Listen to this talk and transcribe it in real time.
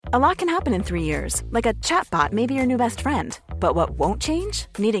A lot can happen in 3 years, like a chatbot may be your new best friend. But what won't change?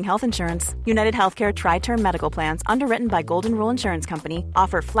 Needing health insurance. United Healthcare Tri-Term Medical Plans, underwritten by Golden Rule Insurance Company,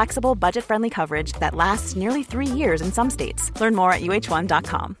 offer flexible, budget-friendly coverage that lasts nearly 3 years in some states. Learn more at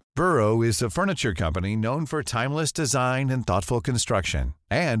uh1.com. Burrow is a furniture company known for timeless design and thoughtful construction,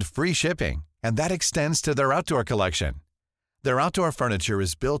 and free shipping, and that extends to their outdoor collection. Their outdoor furniture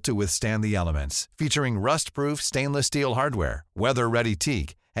is built to withstand the elements, featuring rust-proof stainless steel hardware, weather-ready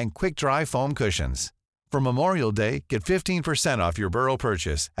teak, and quick-dry foam cushions. For Memorial Day, get 15% off your Burrow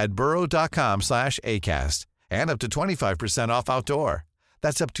purchase at burrow.com/ACAST and up to 25% off outdoor.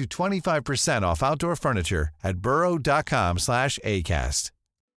 That's up to 25% off outdoor furniture at burrow.com/ACAST.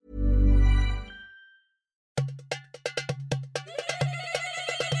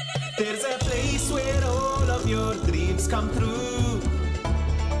 There's a place where all of your dreams come true,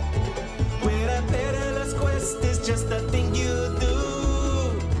 where a perilous quest is just a thing you do.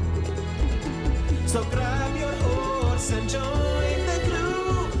 So grab your horse and join the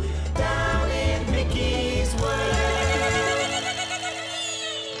crew down in Vicky's World.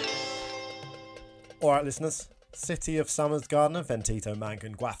 Alright listeners, City of Summers Gardener, Ventito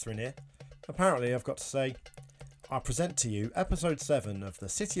Mangan Gwathrin here. Apparently I've got to say, I present to you episode 7 of the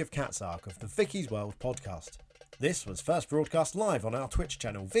City of Cats arc of the Vicky's World podcast. This was first broadcast live on our Twitch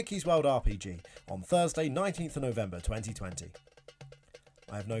channel Vicky's World RPG on Thursday 19th of November 2020.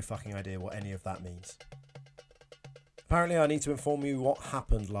 I have no fucking idea what any of that means. Apparently I need to inform you what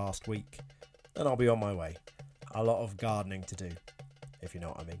happened last week, and I'll be on my way. A lot of gardening to do, if you know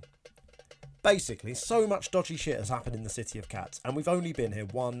what I mean. Basically, so much dodgy shit has happened in the City of Cats, and we've only been here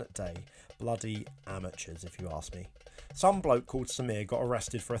one day. Bloody amateurs, if you ask me. Some bloke called Samir got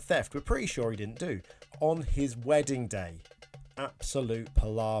arrested for a theft we're pretty sure he didn't do, on his wedding day. Absolute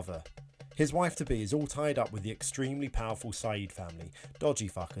palaver. His wife-to-be is all tied up with the extremely powerful Saeed family, dodgy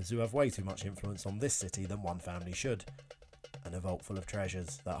fuckers who have way too much influence on this city than one family should. And a vault full of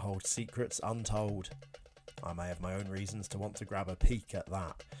treasures that hold secrets untold. I may have my own reasons to want to grab a peek at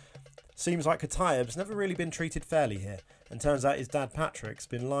that. Seems like Katayab's never really been treated fairly here, and turns out his dad Patrick's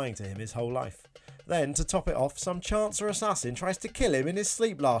been lying to him his whole life. Then, to top it off, some chancer assassin tries to kill him in his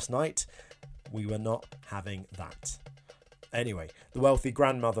sleep last night. We were not having that. Anyway, the wealthy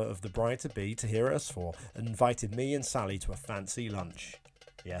grandmother of the bride-to-be, Tahira Asfor, invited me and Sally to a fancy lunch.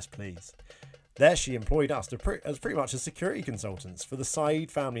 Yes, please. There she employed us as pretty much as security consultants for the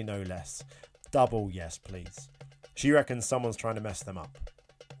Saeed family, no less. Double yes, please. She reckons someone's trying to mess them up.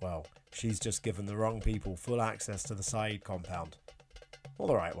 Well, she's just given the wrong people full access to the Saeed compound. Or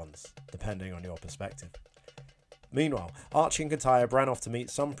the right ones, depending on your perspective. Meanwhile, Archie and Katayab ran off to meet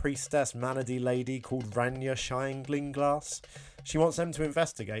some priestess Manady lady called Rania Shinegling-Glass. She wants them to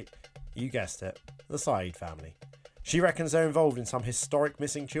investigate, you guessed it, the Saeed family. She reckons they're involved in some historic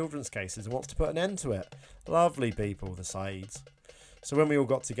missing children's cases and wants to put an end to it. Lovely people, the Saeeds. So when we all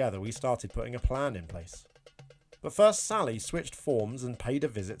got together, we started putting a plan in place. But first, Sally switched forms and paid a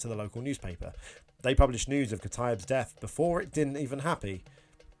visit to the local newspaper. They published news of Katayab's death before it didn't even happen,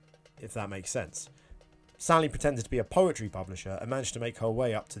 if that makes sense. Sally pretended to be a poetry publisher and managed to make her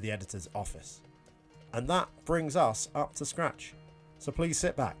way up to the editor's office. And that brings us up to scratch. So please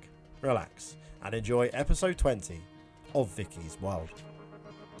sit back, relax, and enjoy episode 20 of Vicky's World.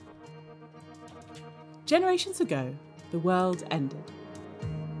 Generations ago, the world ended.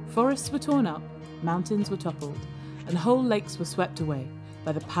 Forests were torn up, mountains were toppled, and whole lakes were swept away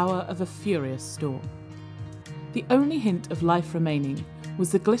by the power of a furious storm. The only hint of life remaining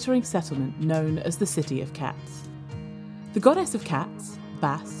was the glittering settlement known as the City of Cats. The goddess of cats,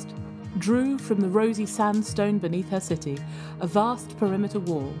 Bast, drew from the rosy sandstone beneath her city a vast perimeter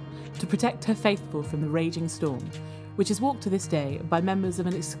wall to protect her faithful from the raging storm, which is walked to this day by members of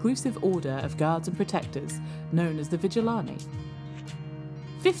an exclusive order of guards and protectors known as the Vigilani.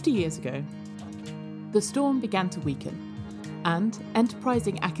 50 years ago, the storm began to weaken, and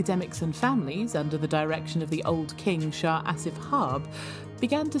enterprising academics and families, under the direction of the old king Shah Asif Harb,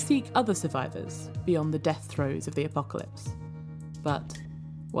 began to seek other survivors beyond the death throes of the apocalypse. But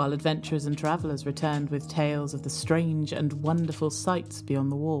while adventurers and travellers returned with tales of the strange and wonderful sights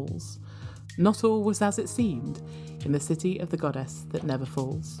beyond the walls, not all was as it seemed in the city of the goddess that never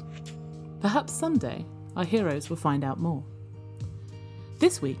falls. Perhaps someday our heroes will find out more.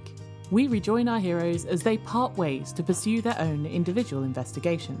 This week, we rejoin our heroes as they part ways to pursue their own individual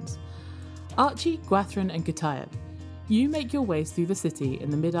investigations. Archie, Gwathrin and Katayab, you make your ways through the city in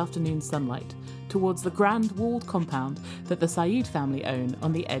the mid-afternoon sunlight towards the grand walled compound that the Saeed family own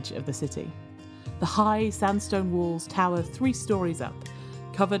on the edge of the city. The high sandstone walls tower 3 stories up,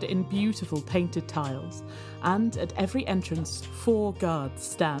 covered in beautiful painted tiles, and at every entrance 4 guards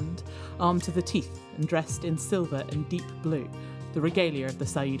stand, armed to the teeth and dressed in silver and deep blue, the regalia of the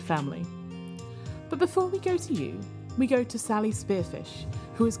Said family. But before we go to you, we go to Sally Spearfish,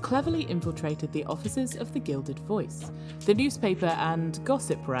 who has cleverly infiltrated the offices of the Gilded Voice, the newspaper and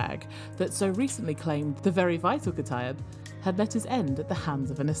gossip rag that so recently claimed the very vital Qatayeb had let his end at the hands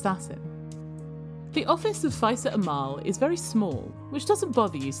of an assassin. The office of Faisa Amal is very small, which doesn't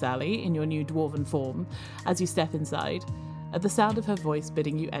bother you, Sally, in your new dwarven form, as you step inside, at the sound of her voice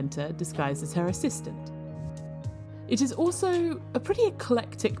bidding you enter, disguised as her assistant. It is also a pretty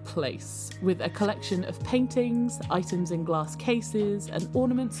eclectic place, with a collection of paintings, items in glass cases, and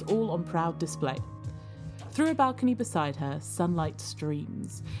ornaments all on proud display. Through a balcony beside her, sunlight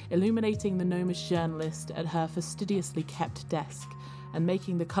streams, illuminating the gnomish journalist at her fastidiously kept desk, and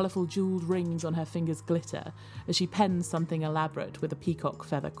making the colourful jewelled rings on her fingers glitter as she pens something elaborate with a peacock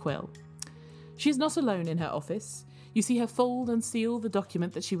feather quill. She is not alone in her office. You see her fold and seal the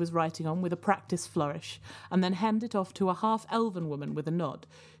document that she was writing on with a practiced flourish, and then hand it off to a half-elven woman with a nod,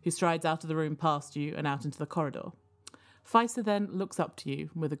 who strides out of the room past you and out into the corridor. Faisa then looks up to you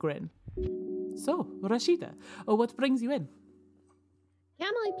with a grin. So, Rashida, what brings you in?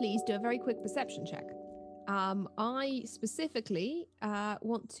 Can I please do a very quick perception check? I specifically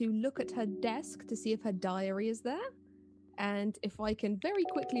want to look at her desk to see if her diary is there, and if I can very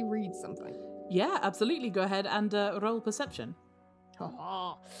quickly read something. Yeah, absolutely. Go ahead and roll perception.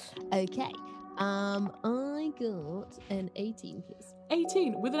 Okay. I got an 18, please.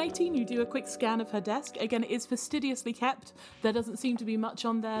 18. With an 18, you do a quick scan of her desk. Again, it is fastidiously kept. There doesn't seem to be much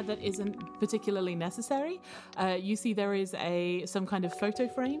on there that isn't particularly necessary. You see there is some kind of photo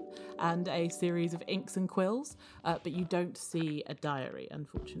frame and a series of inks and quills, but you don't see a diary,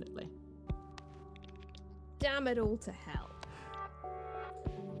 unfortunately. Damn it all to hell.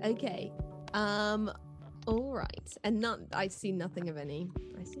 Okay. All right. And I see nothing of any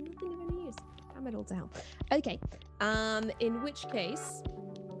use. Damn it all to hell. Okay. In which case,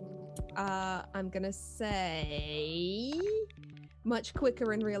 I'm gonna say, much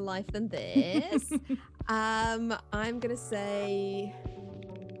quicker in real life than this. I'm gonna say,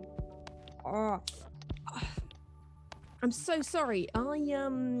 I'm so sorry. I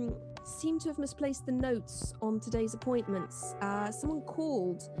seem to have misplaced the notes on today's appointments. Someone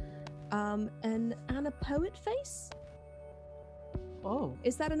called an Anna Poet Face. Oh.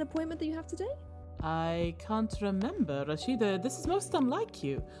 Is that an appointment that you have today? I can't remember, Rashida. This is most unlike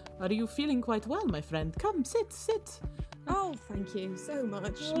you. Are you feeling quite well, my friend? Come, sit. Oh, thank you so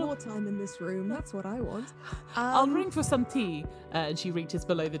much. More time in this room. That's what I want. I'll ring for some tea. And she reaches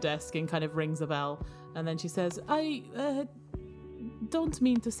below the desk and kind of rings a bell. And then she says, I don't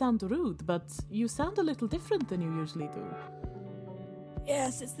mean to sound rude, but you sound a little different than you usually do.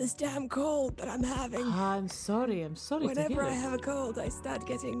 Yes, it's this damn cold that I'm having. I'm sorry to hear Whenever I it. have a cold, I start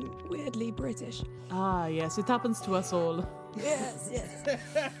getting weirdly British. Ah, yes, it happens to us all. Yes.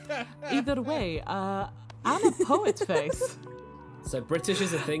 Either way, Anna Poet Face. So British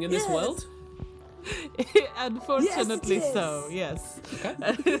is a thing in this world? Unfortunately Yes, it is. so, yes.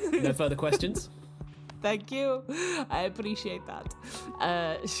 Okay. No further questions? Thank you. I appreciate that.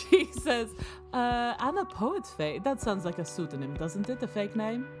 She says, Anna Poet Face. That sounds like a pseudonym, doesn't it? A fake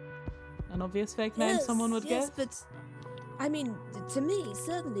name? An obvious fake name someone would yes, guess? but I mean, to me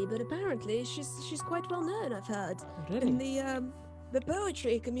certainly, but apparently she's quite well known. I've heard Really? in the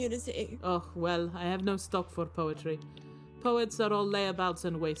poetry community. Oh, well, I have no stock for poetry. Poets are all layabouts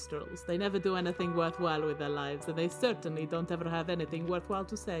and wastrels. They never do anything worthwhile with their lives, and they certainly don't ever have anything worthwhile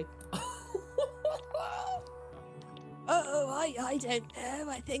to say. Oh, I don't know.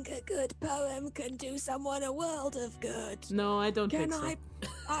 I think a good poem can do someone a world of good. No, I don't Can think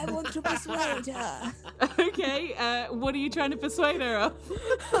I want to persuade her. so. Okay, what are you trying to persuade her of?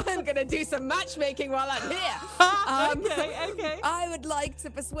 I'm gonna do some matchmaking while I'm here. Okay. I would like to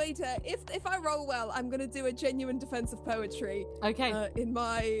persuade her. If I roll well, I'm gonna do a genuine defense of poetry. Okay. In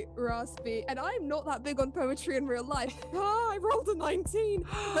my raspy, and I'm not that big on poetry in real life. I rolled a 19.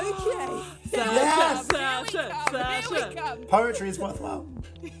 Okay. Yes! Here we come. Poetry is worthwhile.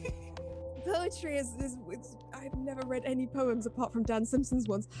 Poetry is I've never read any poems apart from Dan Simpson's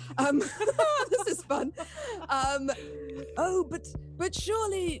ones. This is fun. But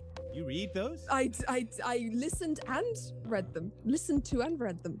surely You read those? I listened and read them. Listened to and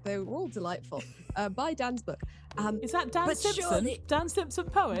read them. They were all delightful. By Dan's book. Is that Dan but Simpson? surely- Dan Simpson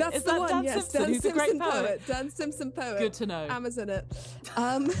poet? That's Is the that one, Dan yes. Simpson, Dan who's a great Simpson poet? Dan Simpson poet. Good to know. Amazon it.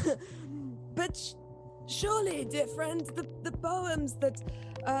 But Surely, dear friend, the poems that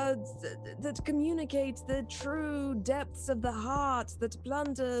communicate the true depths of the heart, that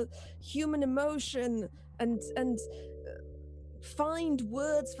plunder human emotion and find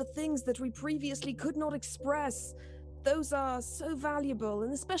words for things that we previously could not express. Those are so valuable,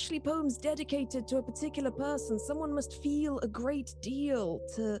 and especially poems dedicated to a particular person. Someone must feel a great deal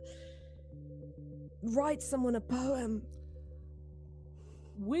to write someone a poem.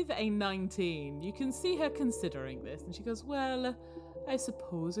 With a 19, you can see her considering this, and she goes, well, I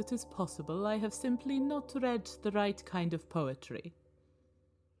suppose it is possible I have simply not read the right kind of poetry.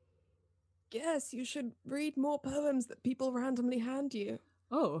 Yes, you should read more poems that people randomly hand you.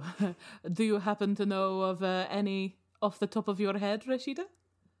 Oh, do you happen to know of any off the top of your head, Rashida?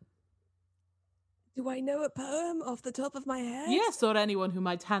 Do I know a poem off the top of my head? Yes, or anyone who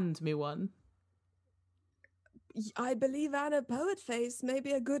might hand me one. I believe Anna Poetface may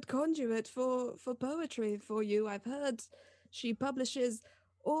be a good conduit for poetry for you. I've heard she publishes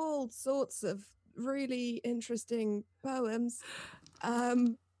all sorts of really interesting poems.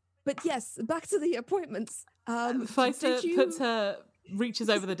 But yes, back to the appointments. Faisa reaches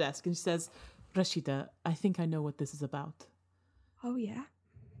over the desk and she says, Rashida, I think I know what this is about. Oh, yeah?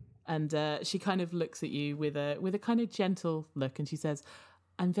 And she kind of looks at you with a kind of gentle look and she says,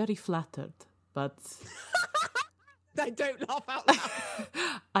 I'm very flattered, but... I don't laugh out loud.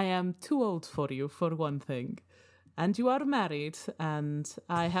 I am too old for you, for one thing. And you are married, and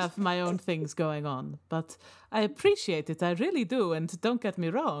I have my own things going on. But I appreciate it, I really do, and don't get me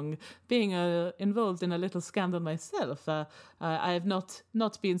wrong, being involved in a little scandal myself, I have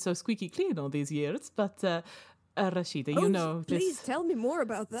not been so squeaky clean all these years, but... Rashida, you know this... Please tell me more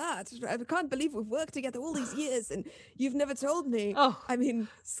about that. I can't believe we've worked together all these years and you've never told me. Oh. I mean,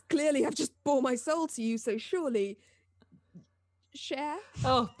 clearly I've just bore my soul to you, so surely... Share?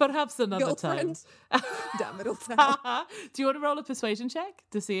 Oh, perhaps another Girlfriend? time. Damn it, all. Do you want to roll a persuasion check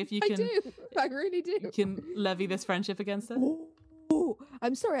to see if you can... I do. I really do. You can levy this friendship against her? Oh,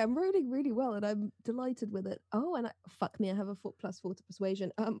 I'm sorry. I'm rolling really well, and I'm delighted with it. Oh, and fuck me, I have a +4 to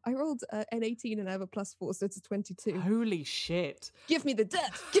persuasion. I rolled an 18, and I have a +4, so it's a 22. Holy shit! Give me the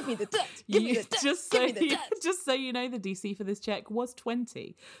dirt. Give me the dirt. Give me the dirt. Give me the dirt. Just so you know, the DC for this check was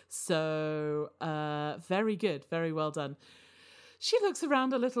 20. So, very good, very well done. She looks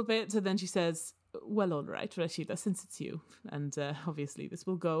around a little bit, and then she says, "Well, all right, Rashida, since it's you, and obviously this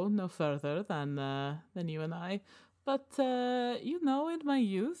will go no further than you and I." But, you know, in my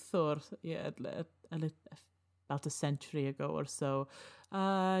youth, or about a century ago or so,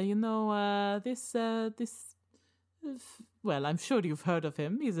 well, I'm sure you've heard of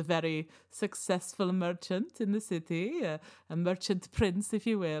him. He's a very successful merchant in the city, a merchant prince, if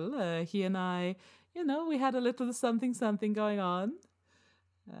you will. He and I, you know, we had a little something going on.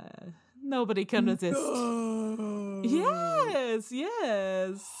 Nobody can resist. No. Yes.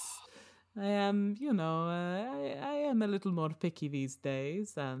 I am, you know, I am a little more picky these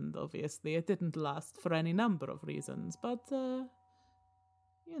days, and obviously it didn't last for any number of reasons, but,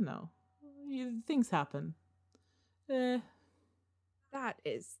 you know, things happen. That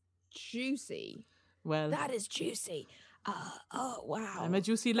is juicy. Well, that is juicy. Oh, wow. I'm a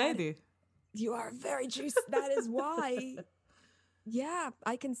juicy lady. You are very juicy. That is why. Yeah,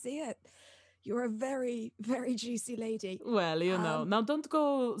 I can see it. You're a very, very juicy lady. Well, you know, now don't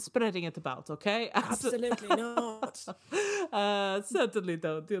go spreading it about, okay? Absolutely not. Certainly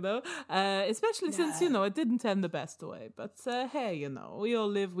don't, you know? Especially since, you know, it didn't end the best way. But, hey, you know, we all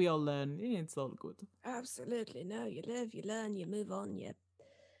live, we all learn. It's all good. Absolutely. No, you live, you learn, you move on, you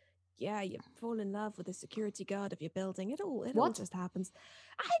fall in love with the security guard of your building. It all just happens.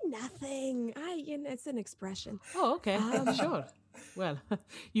 Nothing. It's an expression. Oh, okay. Sure. Well,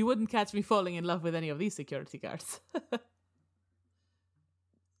 you wouldn't catch me falling in love with any of these security guards.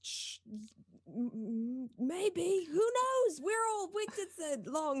 Maybe. Who knows? It's a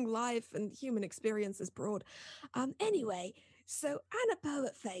long life and human experience is broad. Anyway, so Anna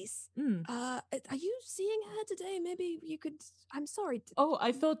Poetface, are you seeing her today? Maybe you could... I'm sorry. Oh,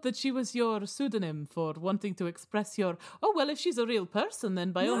 I thought that she was your pseudonym for wanting to express your... Oh, well, if she's a real person,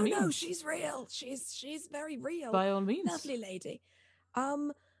 then by all means. No, she's real. She's very real. By all means. Lovely lady.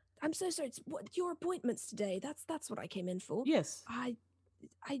 I'm so sorry. What your appointments today? That's what I came in for. Yes.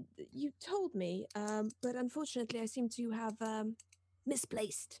 You told me, but unfortunately I seem to have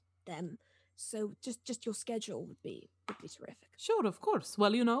misplaced them. So just your schedule would be terrific. Sure, of course.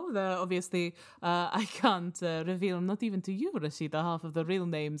 Well, you know, obviously I can't reveal, not even to you, Rashida, half of the real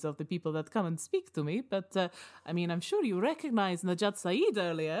names of the people that come and speak to me. But, I mean, I'm sure you recognize Najat Saeed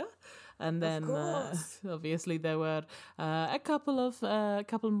earlier. And then course. obviously there were a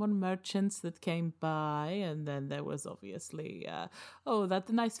couple more merchants that came by, and then there was obviously that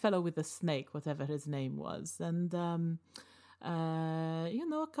nice fellow with the snake, whatever his name was, and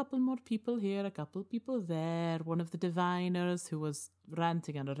a couple more people here, a couple people there, one of the diviners who was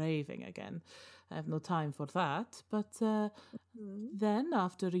ranting and raving again. I have no time for that. But then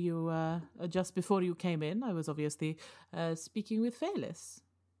after you, just before you came in, I was obviously speaking with Phalis.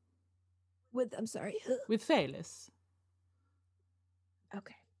 I'm sorry. With Phalis.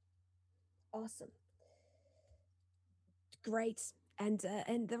 Okay. Awesome. Great. And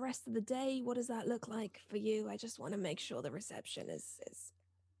the rest of the day, what does that look like for you? I just want to make sure the reception is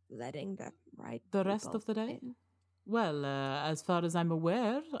letting the right The rest people of the day? in. Well, as far as I'm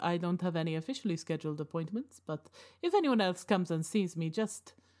aware, I don't have any officially scheduled appointments, but if anyone else comes and sees me,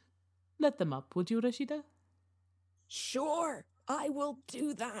 just let them up, would you, Rashida? Sure, I will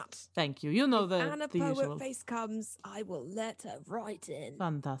do that. Thank you. You know Anna the usual. Poetface comes, I will let her right in.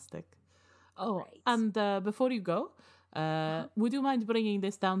 Fantastic. Oh, Great. and before you go, would you mind bringing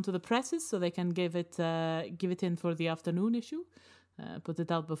this down to the presses so they can give it in for the afternoon issue? Put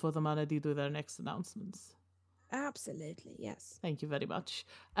it out before the Manadi do their next announcements. Absolutely, yes. Thank you very much.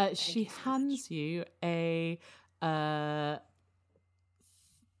 She hands you a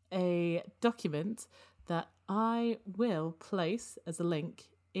document that I will place as a link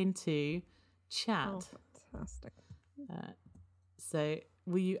into chat. Oh, fantastic. So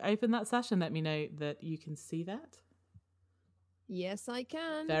will you open that, Sash, and let me know that you can see that? Yes, I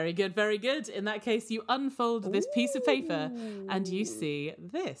can. Very good, very good. In that case, you unfold this piece of paper and you see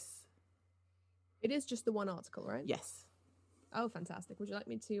this. It is just the one article, right? Yes. Oh, fantastic. Would you like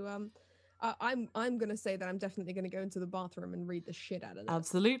me to I'm going to say that I'm definitely going to go into the bathroom and read the shit out of it.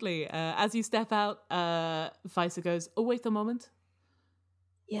 Absolutely. As you step out, Faisa goes, "Oh, wait a moment.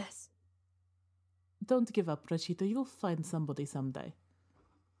 Yes. Don't give up, Rashida. You'll find somebody someday."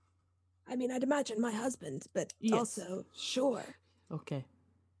 I mean, I'd imagine my husband, but Yes. also, sure. Okay.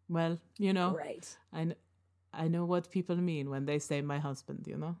 Well, you know, Great. I know what people mean when they say my husband,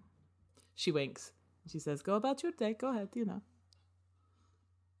 you know. She winks. She says, "Go about your day. Go ahead, you know.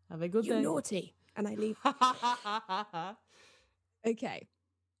 Have a good You day." naughty. And I leave. Okay.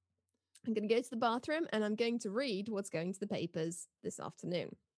 I'm going to go to the bathroom and I'm going to read what's going to the papers this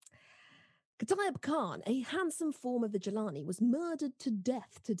afternoon. Qutayb Khan, a handsome former vigilante, was murdered to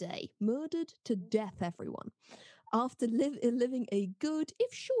death today. Murdered to death, everyone. After living a good,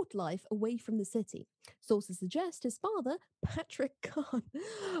 if short, life away from the city. Sources suggest his father, Patrick Khan,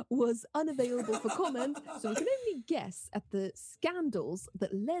 was unavailable for comment, so we can only guess at the scandals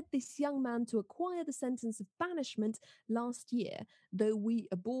that led this young man to acquire the sentence of banishment last year, though we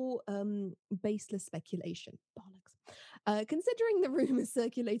abhor baseless speculation. Bollocks. Considering the rumours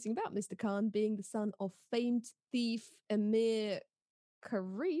circulating about Mr. Khan being the son of famed thief Amir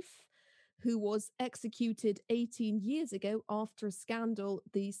Karif, who was executed 18 years ago after a scandal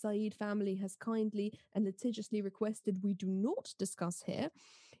the Saeed family has kindly and litigiously requested we do not discuss here,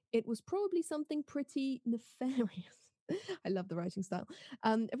 it was probably something pretty nefarious. I love the writing style.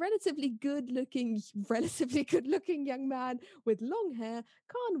 A relatively good-looking young man with long hair,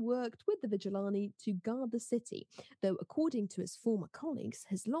 Khan worked with the vigilante to guard the city, though according to his former colleagues,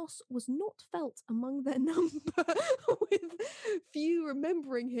 his loss was not felt among their number, with few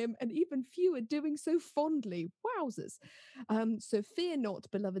remembering him and even fewer doing so fondly. Wowzers. So fear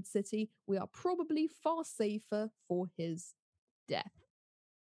not, beloved city, we are probably far safer for his death.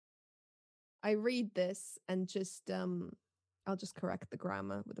 I read this and just I'll just correct the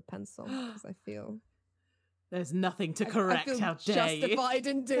grammar with a pencil because I feel There's nothing to correct. I feel How dare you? justified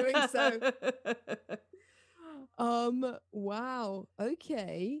in doing so. Wow.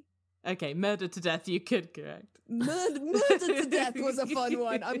 Okay. Okay, murder to death. You could correct. Murder to death was a fun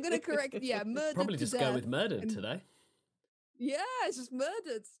one. I'm gonna correct. Yeah, murder. Probably to just death. go with murdered and- today. Yeah, it's just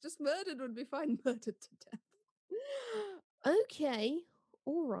murdered. Just murdered would be fine. Murdered to death. Okay.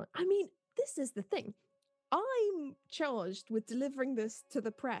 All right. I mean, this is the thing. I'm charged with delivering this to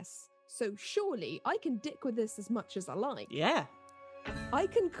the press. So surely I can dick with this as much as I like. Yeah. I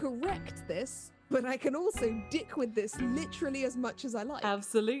can correct this, but I can also dick with this literally as much as I like.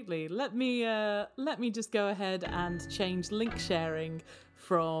 Absolutely. Let me just go ahead and change link sharing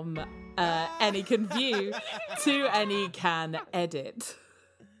from any can view to any can edit.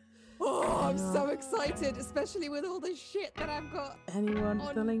 Oh, I'm so excited, especially with all the shit that I've got. Anyone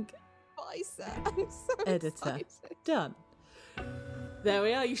On the link Pfizer. I'm so editor excited. done. There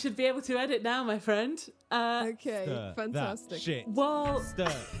we are. You should be able to edit now, my friend. Okay, Stir fantastic. that shit. Well,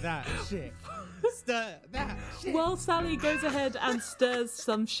 Stir that shit. Stir stir that shit. While Sally goes ahead and stirs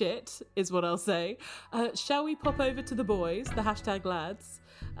some shit, is what I'll say, shall we pop over to the boys, the hashtag lads,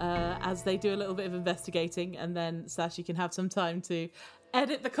 as they do a little bit of investigating, and then Sashi can have some time to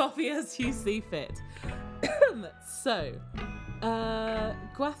edit the copy as you see fit. So,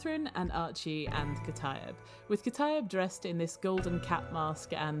 Gwathrin and Archie and Katayeb. With Katayeb dressed in this golden cap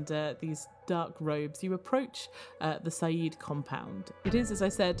mask and these dark robes, you approach the Saeed compound. It is, as I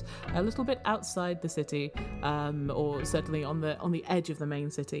said, a little bit outside the city, or certainly on the edge of the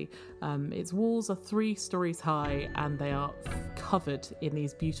main city. Its walls are 3 stories high, and they are covered in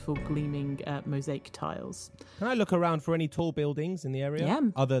these beautiful gleaming mosaic tiles. Can I look around for any tall buildings in the area? Yeah.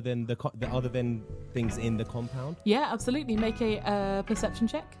 Other than other than things in the compound? Yeah, absolutely. Make a perception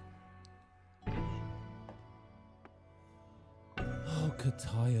check. Oh,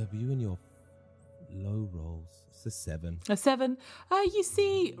 Katayeb, you and your low rolls. It's a 7. A 7. You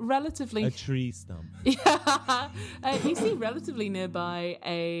see relatively... A tree stump. Yeah. You see relatively nearby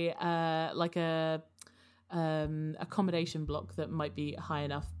a accommodation block that might be high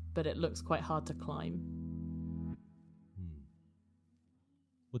enough, but it looks quite hard to climb.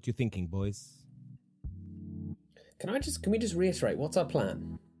 What you thinking, boys? Can we just reiterate, what's our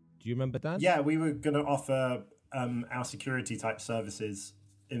plan? Do you remember, Dan? Yeah, we were going to offer our security type services,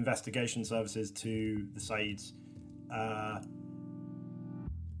 investigation services to the Saids. That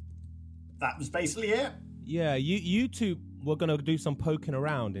was basically it. Yeah, you two were going to do some poking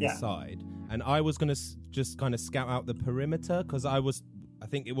around inside, and I was going to just kind of scout out the perimeter, because I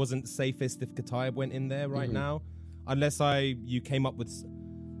think it wasn't safest if Katayeb went in there right now, unless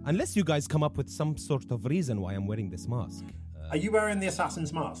you guys come up with some sort of reason why I'm wearing this mask. Are you wearing the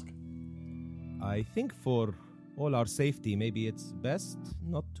assassin's mask? I think for all our safety, maybe it's best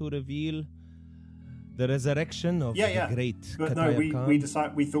not to reveal the resurrection of the great But Katayeb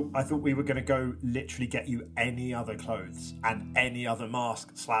Khan. I thought we were going to go literally get you any other clothes and any other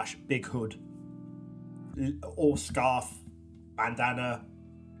mask / big hood or scarf, bandana,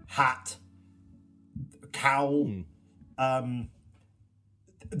 hat, cowl.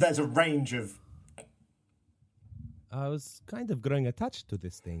 There's a range of... I was kind of growing attached to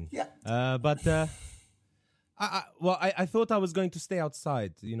this thing. Yeah. But I thought I was going to stay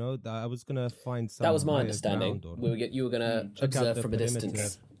outside, you know. I was going to find some... That was my higher understanding. ground You were going to check out observe the from a perimeter.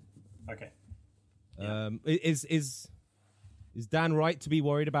 distance. Okay. Is Dan right to be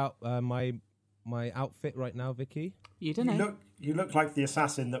worried about my outfit right now, Vicky? You don't know. You look like the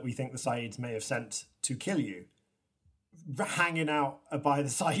assassin that we think the Saids may have sent to kill you, hanging out by the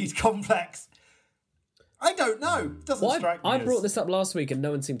Said complex. I don't know. Doesn't strike me. I brought this up last week and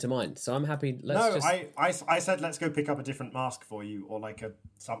no one seemed to mind, so I'm happy. I said let's go pick up a different mask for you, or like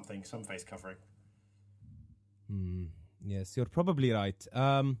some face covering. Yes, you're probably right.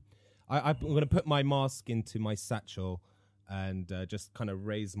 I'm going to put my mask into my satchel and just kind of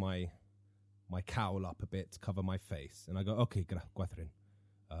raise my cowl up a bit to cover my face. And I go, okay, Gwathrin.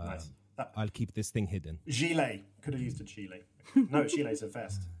 Nice. I'll keep this thing hidden. Gilet. Could have used a gilet. No, gilet's a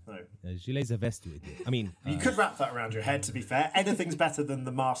vest. No. Gilet's a vest with it. I mean... you could wrap that around your head, to be fair. Anything's better than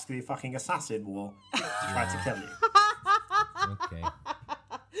the mask the fucking assassin wore to try to kill you. Okay.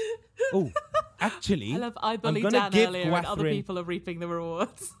 Oh, actually... I bullied Dan earlier and other people are reaping the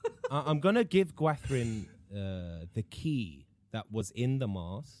rewards. I'm going to give Gwathrin the key that was in the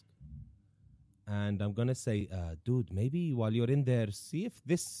mask. And I'm going to say, dude, maybe while you're in there, see if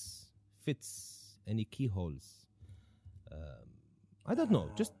this fits any keyholes. I don't know.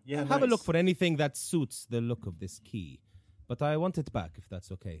 Just have a look for anything that suits the look of this key. But I want it back, if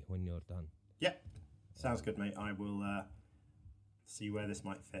that's okay, when you're done. Yeah. Sounds good, mate. I will see where this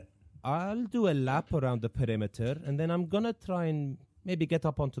might fit. I'll do a lap around the perimeter, and then I'm going to try and maybe get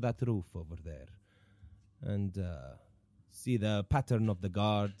up onto that roof over there. And see the pattern of the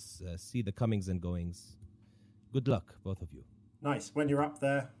guards, see the comings and goings. Good luck, both of you. Nice. When you're up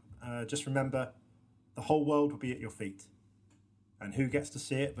there, just remember, the whole world will be at your feet. And who gets to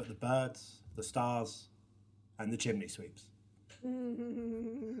see it but the birds, the stars, and the chimney sweeps?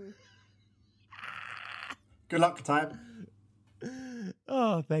 Good luck, Katayeb.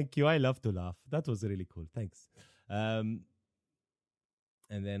 Oh, thank you. I love to laugh. That was really cool. Thanks. And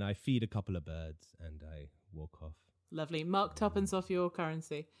then I feed a couple of birds and I walk off. Lovely. Mark tuppence off your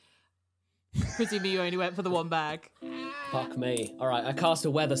currency. Presumably you only went for the one bag. Fuck me. All right, I cast a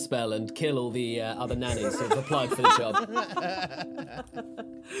weather spell and kill all the other nannies who've applied for the job.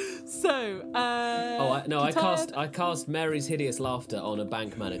 So, I cast Mary's hideous laughter on a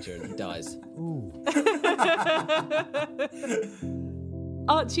bank manager and he dies. Ooh.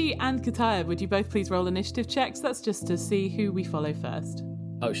 Archie and Katayeb, would you both please roll initiative checks? That's just to see who we follow first.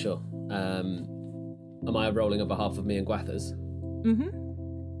 Oh, sure. Am I rolling on behalf of me and Gwathers? Mm-hmm.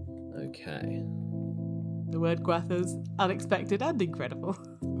 Okay. The word Gwathers, unexpected and incredible.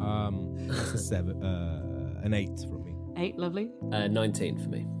 That's a 7, an 8 from me. 8, lovely. 19 for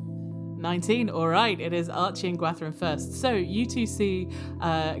me. 19, all right. It is Archie and Gwathrin first. So you two see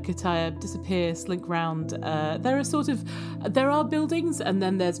Kataya disappear, slink round. There are buildings, and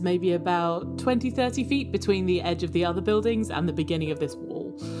then there's maybe about 20, 30 feet between the edge of the other buildings and the beginning of this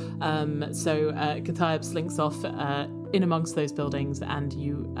wall. So Kataya slinks off in amongst those buildings, and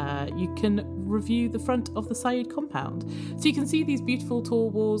you can review the front of the Saeed compound. So you can see these beautiful tall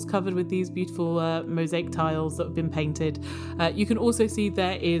walls covered with these beautiful mosaic tiles that have been painted. You can also see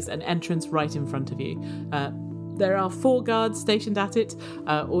there is an entrance right in front of you. There are 4 guards stationed at it,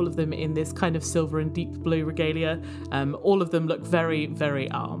 all of them in this kind of silver and deep blue regalia. All of them look very, very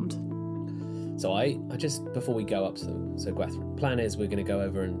armed. So I just, before we go up to them, so Gwathrin, plan is we're going to go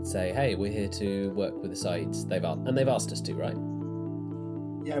over and say, hey, we're here to work with the Saeeds. They've asked us to, right?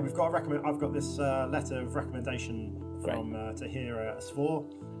 Yeah, we've got I've got this letter of recommendation from Tahira Asfor.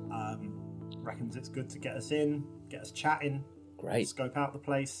 Reckons it's good to get us in, get us chatting. Great. Scope out the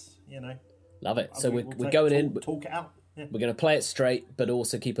place, Love it. So we're we'll going in. Talk it out. Yeah. We're going to play it straight, but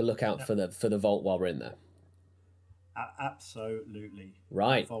also keep a lookout for the vault while we're in there. Absolutely.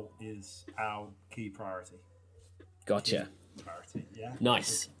 Right. The vault is our key priority. Gotcha. Priority, yeah.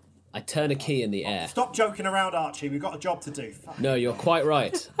 Nice. I turn a key in the air. Stop joking around, Archie. We've got a job to do. Fuck. No, you're quite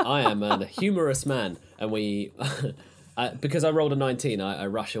right. I am a humorous man, and we, because I rolled a 19, I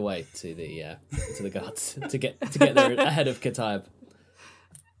rush away to the guards to get there ahead of Katayab.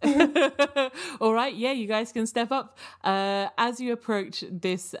 All right, yeah, you guys can step up. As you approach,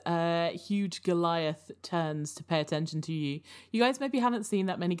 this huge Goliath turns to pay attention to you. You guys maybe haven't seen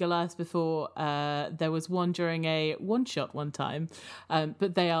that many Goliaths before. There was one during a one-shot one time,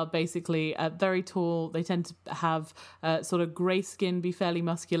 but they are basically very tall. They tend to have sort of grey skin, be fairly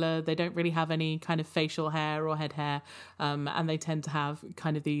muscular. They don't really have any kind of facial hair or head hair, and they tend to have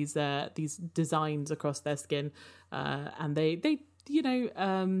kind of these designs across their skin, and they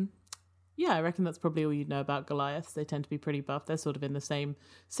I reckon that's probably all you know about Goliaths. They tend to be pretty buff. They're sort of in the same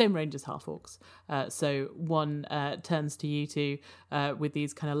range as half-orcs. So one turns to you two with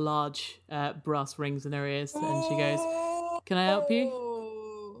these kind of large brass rings in her ears, and she goes, "Can I help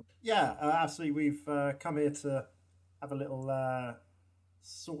you?" Yeah, absolutely. We've come here to have a little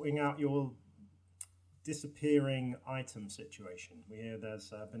sorting out your disappearing item situation. We hear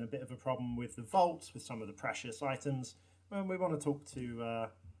there's been a bit of a problem with the vaults, with some of the precious items. Well, we want to talk to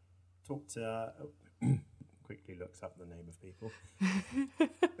quickly looks up the name of people.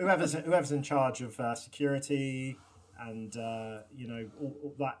 whoever's in charge of security and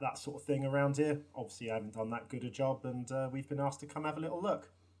all that sort of thing around here. Obviously, I haven't done that good a job, and we've been asked to come have a little look.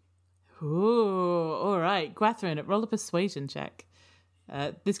 Ooh, all right, Gwathrin, roll a persuasion check.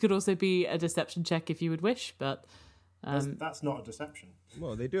 This could also be a deception check if you would wish, but that's not a deception.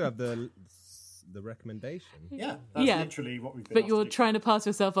 Well, they do have the recommendation. Yeah, that's literally what we've been. But you're trying to pass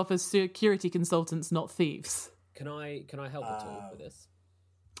yourself off as security consultants, not thieves. Can I help at all with this?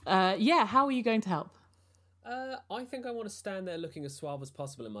 Yeah, how are you going to help? I think I want to stand there looking as suave as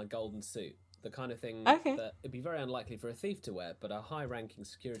possible in my golden suit. The kind of thing that it'd be very unlikely for a thief to wear, but a high-ranking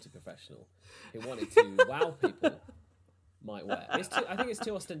security professional who wanted to wow people might wear. I think it's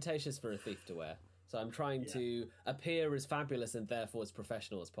too ostentatious for a thief to wear. So I'm trying to appear as fabulous and therefore as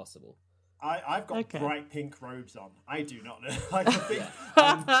professional as possible. I've got bright pink robes on. I do not look like a thief.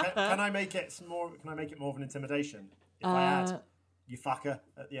 Can I make it more? Can I make it more of an intimidation? If I add "you fucker"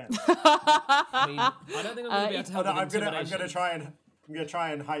 at the end. I mean, I don't think I'm going to be able to help with intimidation. I'm gonna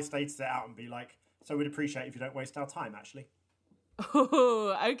try and high status it out and be like, so we'd appreciate if you don't waste our time. Actually.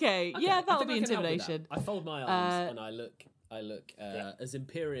 Oh, okay. Yeah, that'll be intimidation. I fold my arms and I look as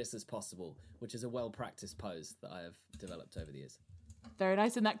imperious as possible, which is a well-practiced pose that I have developed over the years. Very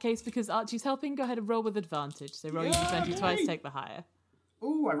nice in that case, because Archie's helping. Go ahead and roll with advantage. So roll your d20 twice, take the higher.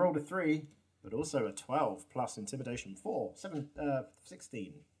 Ooh, I rolled a 3, but also a 12 plus intimidation 4,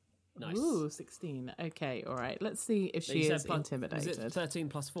 16. Nice. Ooh, 16. Okay, all right. Let's see if she is intimidated. Is it 13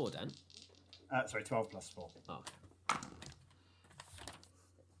 plus 4, Dan? Sorry, 12 plus 4. Oh, okay.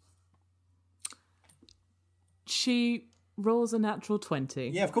 She rolls a natural 20.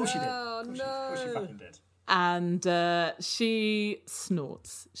 Yeah, of course she did. Oh, Of course she fucking did. And she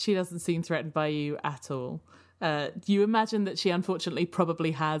snorts. She doesn't seem threatened by you at all. You imagine that she unfortunately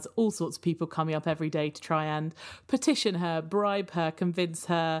probably has all sorts of people coming up every day to try and petition her, bribe her, convince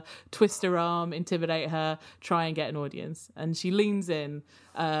her, twist her arm, intimidate her, try and get an audience. And she leans in,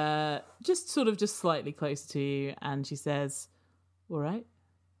 just slightly close to you, and she says, "All right,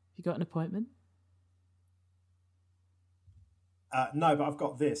 you got an appointment?" No, but I've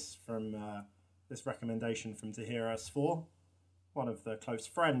got this from this recommendation from Tahira Sfor, one of the close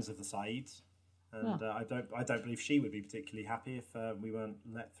friends of the Saids, and I don't believe she would be particularly happy if we weren't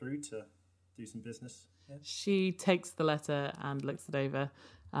let through to do some business. Yeah. She takes the letter and looks it over,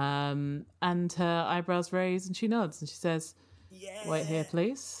 and her eyebrows raise, and she nods, and she says, "Wait here,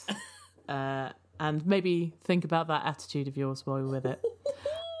 please," and maybe think about that attitude of yours while you're with it.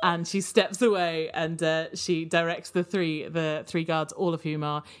 And she steps away, and she directs the three guards, all of whom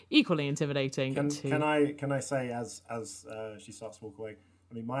are equally intimidating. Can I say as she starts to walk away?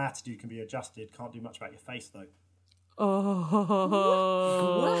 I mean, my attitude can be adjusted. Can't do much about your face though.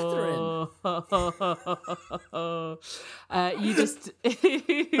 You just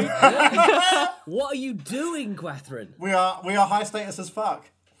What are you doing, Gwathryn? We are high status as fuck.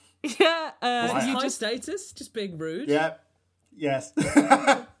 yeah. You High just status? Just being rude? Yeah. Yes.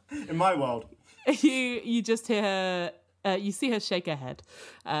 In my world. you just hear her. You see her shake her head,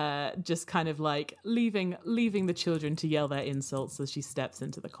 just kind of like leaving the children to yell their insults as she steps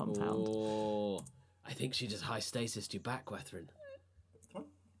into the compound. Oh, I think she just high status you back, Gwathryn.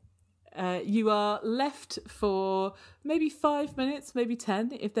 You are left for maybe 5 minutes, maybe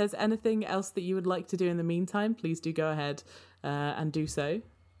 10. If there's anything else that you would like to do in the meantime, please do go ahead and do so.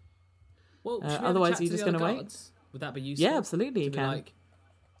 Well, should we have a otherwise, chat you're to just the gonna other wait? guards? Would that be useful? Yeah, absolutely, To you be can. like,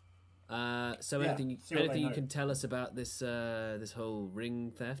 so Yeah, anything see what they you know. can tell us about this this whole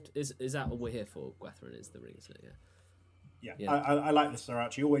ring theft? Is that what we're here for? Gwathryn is the ring, isn't it? Yeah. Yeah. I like this, Sir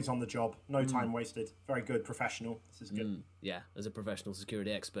Archie. Always on the job. No time wasted. Very good. Professional. This is good. Yeah, as a professional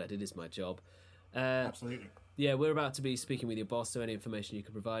security expert, it is my job. Absolutely. Yeah, we're about to be speaking with your boss, so any information you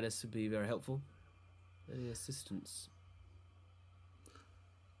can provide us would be very helpful. Any assistance?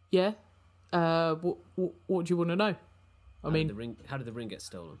 Yeah. What do you want to know? I mean, How did the ring get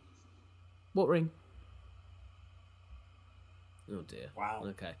stolen? what ring? Oh dear. Wow.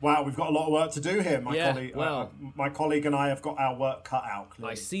 Okay. Wow, we've got a lot of work to do here. Yeah, well- My colleague and I have got our work cut out,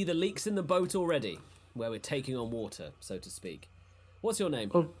 clearly. I see the leaks in the boat already, where we're taking on water, so to speak. What's your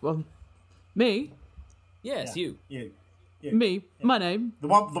name? Oh, me? Yes, Yeah. you. You. Me? My name? The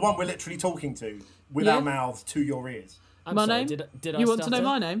one we're literally talking to with Yeah. our mouths to your ears. I'm My sorry, name? Did I You want to know stutter?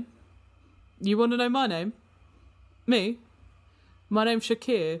 my name? You want to know my name? Me? My name's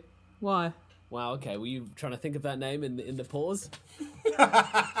Shakir. Why? Wow. Okay. Were you trying to think of that name in the pause?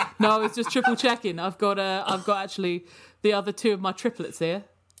 No, I was just triple checking. I've got actually the other two of my triplets here.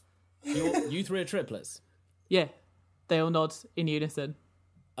 You three are triplets. Yeah, they all nod in unison.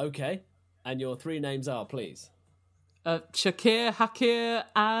 Okay. And your three names are, please. Shakir, Hakir,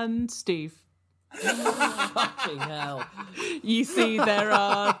 and Steve. Fucking hell. You see, there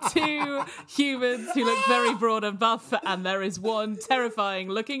are two humans who look very broad and buff, and there is one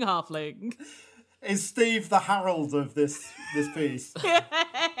terrifying-looking halfling. Is Steve the Harold of this piece?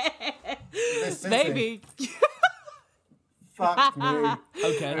 This city? Maybe. Fuck me.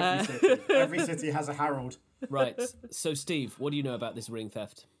 Okay. Every city has a Harold. Right. So, Steve, what do you know about this ring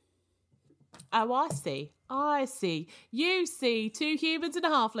theft? Oh, I see. You see two humans and a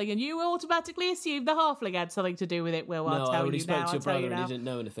halfling, and you automatically assume the halfling had something to do with it. Well, No, I'll I tell already you spoke now. to your I'll tell brother you and he now. didn't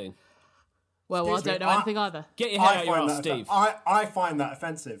know anything. Well, I Excuse me, don't know anything either. Get your head out your find ass, that Steve. I find that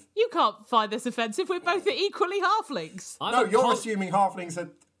offensive. You can't find this offensive. We're both equally halflings. No, you're assuming halflings are...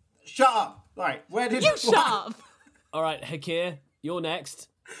 Shut up! Right, where did... You shut up. All right, Hakir, you're next.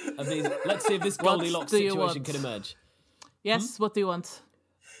 Let's see if this What Goldilocks do you situation want? can emerge. Yes, what do you want?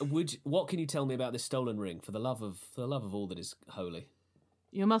 What can you tell me about this stolen ring, for the love of all that is holy?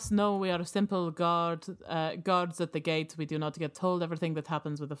 You must know we are simple guards at the gate. We do not get told everything that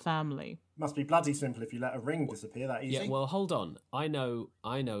happens with the family. Must be bloody simple if you let a ring disappear that easy. Yeah, well, hold on. I know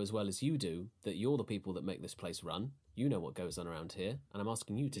as well as you do that you're the people that make this place run. You know what goes on around here, and I'm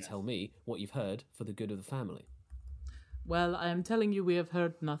asking you to tell me what you've heard for the good of the family. Well, I am telling you we have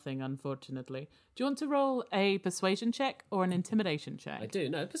heard nothing, unfortunately. Do you want to roll a persuasion check or an intimidation check? I do.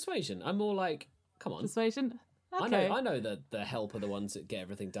 No, persuasion. I'm more like, come on. Persuasion? Okay. I know that the help are the ones that get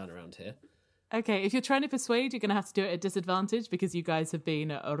everything done around here. Okay, if you're trying to persuade, you're going to have to do it at disadvantage because you guys have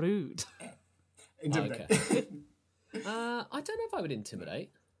been rude. Intimidate. Okay. I don't know if I would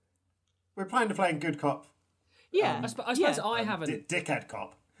intimidate. We're planning to play in good cop. Yeah. I suppose yeah. I haven't. Dickhead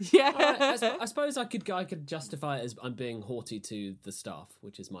cop. Yeah. I suppose I could justify it as I'm being haughty to the staff,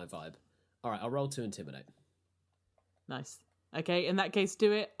 which is my vibe. All right, I'll roll to intimidate. Nice. Okay, in that case,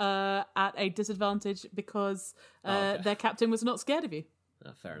 do it at a disadvantage because okay. their captain was not scared of you.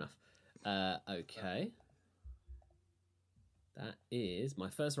 Fair enough. Okay. That is my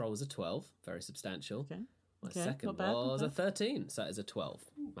first roll was a 12, very substantial. Okay. My Okay, second not bad, not was a bad. 13, so that is a 12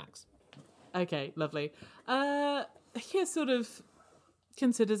 max. Okay, lovely. he sort of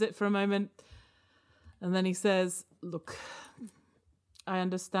considers it for a moment, and then he says, "Look, I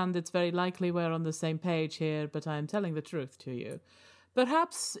understand it's very likely we're on the same page here, but I am telling the truth to you.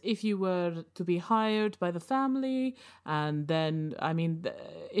 Perhaps if you were to be hired by the family, and then,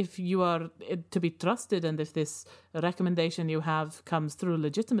 if you are to be trusted, and if this recommendation you have comes through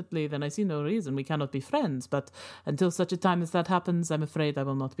legitimately, then I see no reason we cannot be friends. But until such a time as that happens, I'm afraid I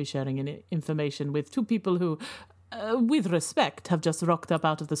will not be sharing any information with two people who, with respect, have just rocked up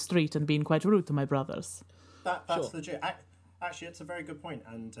out of the street and been quite rude to my brothers." That's legit. Actually, it's a very good point,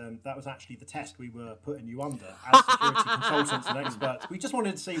 and that was actually the test we were putting you under as security consultants and experts. We just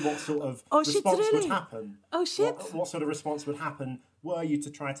wanted to see what sort of response would happen. Oh, shit. What sort of response would happen were you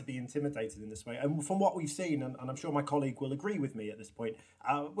to try to be intimidated in this way? And from what we've seen, and I'm sure my colleague will agree with me at this point,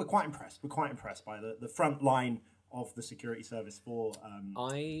 we're quite impressed. We're quite impressed by the front line of the security service for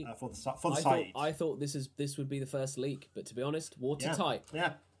the site. I thought this would be the first leak, but to be honest, watertight.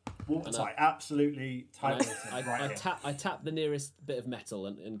 Yeah. Watertight, absolutely tight. I tap the nearest bit of metal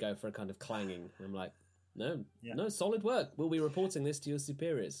and go for a kind of clanging. I'm like, no, solid work. We'll be reporting this to your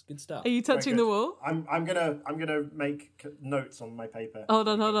superiors. Good stuff. Are you touching the wall? I'm gonna make notes on my paper. Hold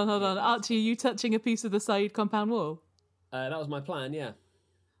on. Archie, are you touching a piece of the Said compound wall? That was my plan. Yeah.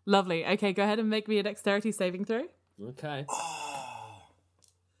 Lovely. Okay, go ahead and make me a dexterity saving throw. Okay.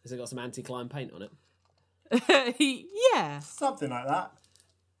 Has it got some anti-climb paint on it? Yeah. Something like that.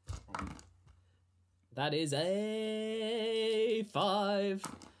 That is a 5.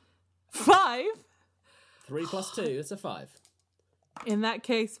 5? 3 plus 2, it's a 5. In that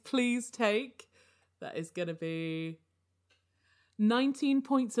case, please take... That is going to be 19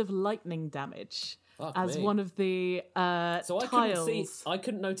 points of lightning damage. Fuck as me. one of the So tiles... I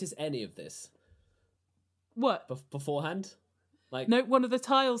couldn't notice any of this. What? Beforehand? No, one of the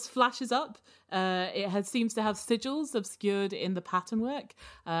tiles flashes up. It seems to have sigils obscured in the patternwork.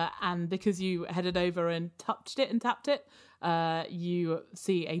 And because you headed over and touched it and tapped it, you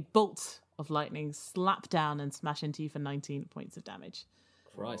see a bolt of lightning slap down and smash into you for 19 points of damage.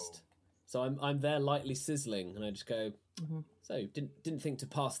 Christ. So I'm there lightly sizzling, and I just go, So, didn't think to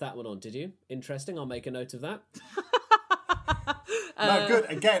pass that one on, did you? Interesting, I'll make a note of that. No, good.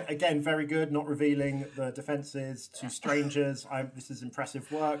 Again, very good. Not revealing the defences to strangers. This is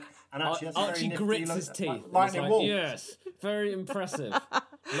impressive work. And actually, that's Archie a very grits nifty his teeth. lightning Like, wall. yes, very impressive.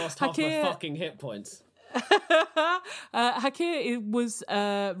 Lost half my fucking hit points. Hakir was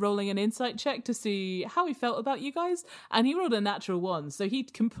rolling an insight check to see how he felt about you guys, and he rolled a natural 1, so he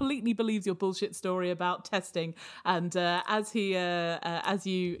completely believes your bullshit story about testing. And as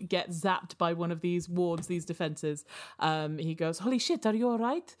you get zapped by one of these wards, these defenses, he goes, "Holy shit, are you all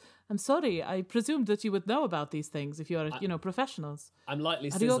right? I'm sorry. I presumed that you would know about these things if you are, professionals." I'm lightly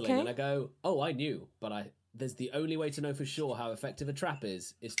Are sizzling, you okay? and I go, "Oh, I knew, but there's the only way to know for sure how effective a trap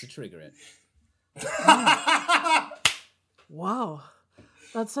is to trigger it." Wow,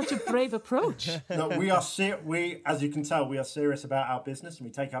 that's such a brave approach. No, we are as you can tell, we are serious about our business, and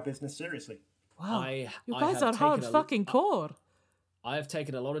we take our business seriously. Wow, I you guys have are hard taken fucking core. I have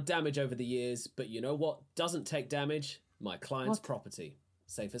taken a lot of damage over the years, but you know what doesn't take damage? My client's What? property.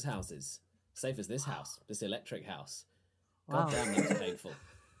 Safe as houses. Safe as this house, this electric house. Wow. God damn, that was painful.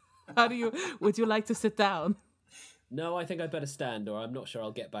 Would you like to sit down? No, I think I'd better stand, or I'm not sure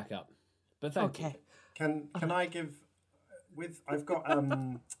I'll get back up. But thank you. Okay. Can I give? I've got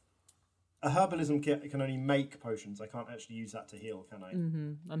a herbalism kit. I can only make potions. I can't actually use that to heal, can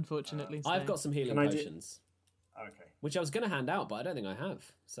I? Unfortunately, I've got some healing Can I do- potions, Okay. which I was going to hand out, but I don't think I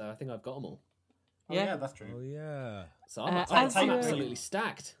have. So I think I've got them all. Oh, Yeah. yeah, that's true. Oh yeah. So I'm as you- absolutely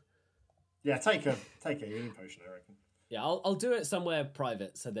stacked. Yeah, take a healing potion, I reckon. Yeah, I'll do it somewhere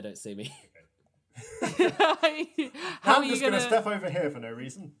private so they don't see me. How I'm are you just gonna? going to step over here for no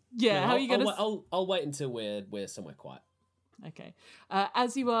reason. Yeah, how are you gonna? I'll wait until we're somewhere quiet. Okay.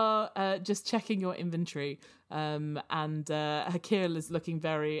 As you are just checking your inventory, and Hakir is looking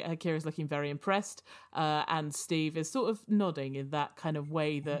very impressed, and Steve is sort of nodding in that kind of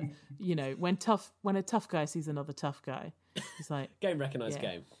way that when a tough guy sees another tough guy, he's like, Game recognized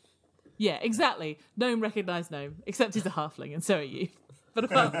Yeah. game. yeah, exactly. Gnome recognized gnome, except he's a halfling, and so are you. But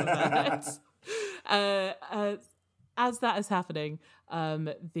apart from that, as that is happening,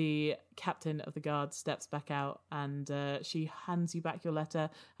 the captain of the guard steps back out, and she hands you back your letter,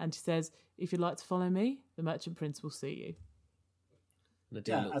 and she says, "If you'd like to follow me, the merchant prince will see you." And I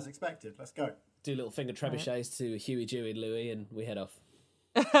do, Yeah, little, as expected. Let's go. do little finger trebuchets to Huey, Dewey, and Louie, and we head off.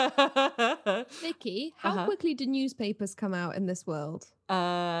 Vicky, how quickly do newspapers come out in this world?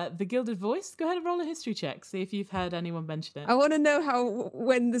 The Gilded Voice. Go ahead and roll a history check. See if you've heard anyone mention it. I want to know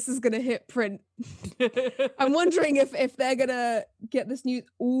when this is going to hit print. I'm wondering if they're gonna get this news.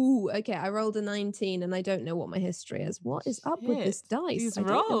 Ooh, okay. I rolled a 19 and I don't know what my history is. What is up with this dice? These I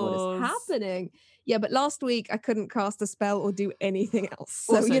don't know what rolls. is happening. Yeah, but last week I couldn't cast a spell or do anything else.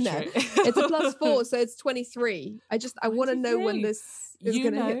 So Also you know, true. it's a +4, so it's 23. I want to know when 23. this is You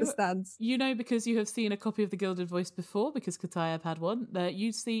going to hit the know- stands. You know, because you have seen a copy of the Gilded Voice before, because Katayab had one, that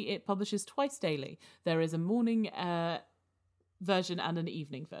you see it publishes twice daily. There is a morning version and an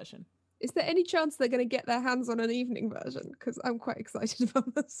evening version. Is there any chance they're going to get their hands on an evening version? Because I'm quite excited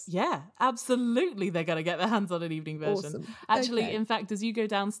about this. Yeah, absolutely. They're going to get their hands on an evening version. Awesome. Actually, Okay. in fact, as you go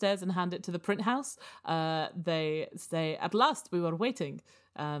downstairs and hand it to the print house, they say, "At last, we were waiting.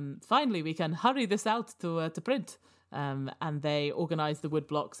 Finally, we can hurry this out to print." And they organise the wood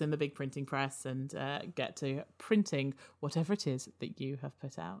blocks in the big printing press and get to printing whatever it is that you have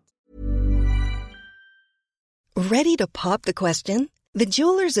put out. Ready to pop the question? The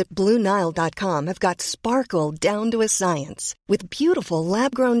jewelers at BlueNile.com have got sparkle down to a science with beautiful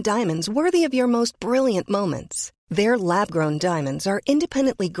lab-grown diamonds worthy of your most brilliant moments. Their lab-grown diamonds are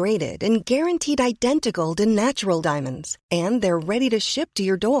independently graded and guaranteed identical to natural diamonds, and they're ready to ship to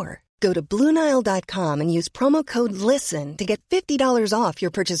your door. Go to BlueNile.com and use promo code LISTEN to get $50 off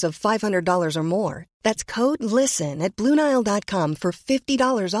your purchase of $500 or more. That's code LISTEN at BlueNile.com for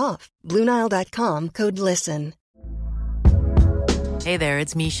 $50 off. BlueNile.com, code LISTEN. Hey there,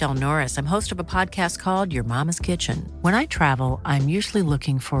 it's Michelle Norris. I'm host of a podcast called Your Mama's Kitchen. When I travel, I'm usually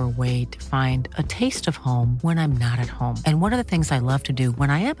looking for a way to find a taste of home when I'm not at home. And one of the things I love to do when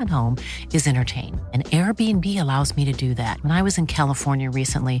I am at home is entertain. And Airbnb allows me to do that. When I was in California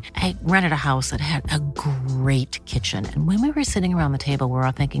recently, I rented a house that had a great kitchen. And when we were sitting around the table, we were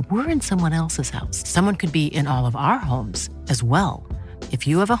all thinking, we're in someone else's house. Someone could be in all of our homes as well. If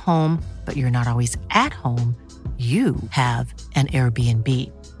you have a home, but you're not always at home, you have an Airbnb.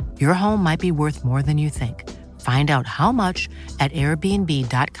 Your home might be worth more than you think. Find out how much at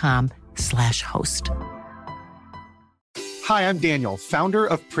airbnb.com/host. Hi, I'm Daniel, founder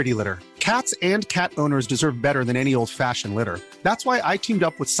of Pretty Litter. Cats and cat owners deserve better than any old-fashioned litter. That's why I teamed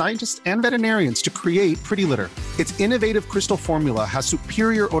up with scientists and veterinarians to create Pretty Litter. Its innovative crystal formula has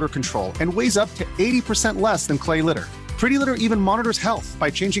superior odor control and weighs up to 80% less than clay litter. Pretty Litter even monitors health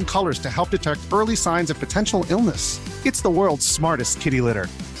by changing colors to help detect early signs of potential illness. It's the world's smartest kitty litter.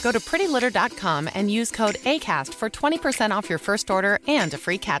 Go to prettylitter.com and use code ACAST for 20% off your first order and a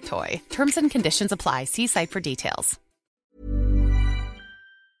free cat toy. Terms and conditions apply. See site for details.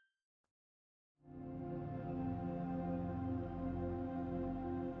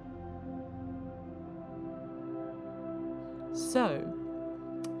 So,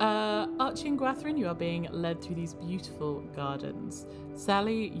 Archie and Gwathrin, you are being led through these beautiful gardens.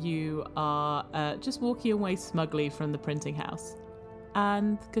 Sally, you are just walking away smugly from the printing house.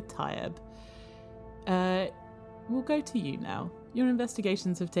 And Katayab, we'll go to you now. Your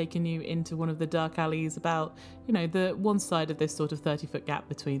investigations have taken you into one of the dark alleys about, the one side of this sort of 30-foot gap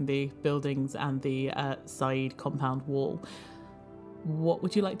between the buildings and the side compound wall. What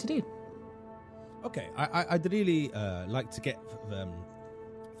would you like to do? Okay, I'd really like to get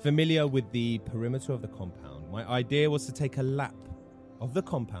familiar with the perimeter of the compound. My idea was to take a lap of the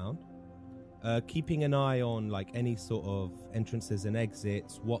compound, keeping an eye on like any sort of entrances and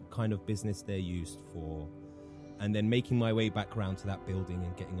exits, what kind of business they're used for, and then making my way back around to that building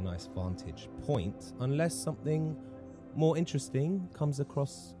and getting a nice vantage point, unless something more interesting comes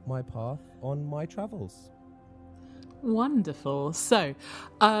across my path on my travels. Wonderful. So,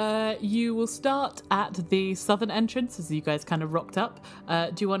 you will start at the southern entrance as you guys kind of rocked up.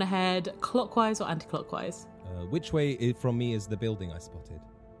 Do you want to head clockwise or anti-clockwise? Which way from me is the building I spotted?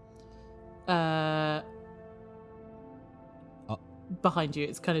 Behind you.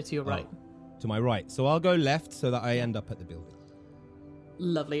 It's kind of to your right. To my right. So I'll go left so that I end up at the building.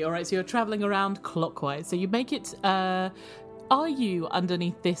 Lovely. All right, so you're travelling around clockwise. So you make it... Are you,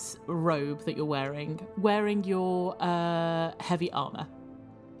 underneath this robe that you're wearing your heavy armour?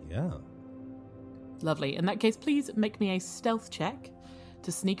 Yeah. Lovely. In that case, please make me a stealth check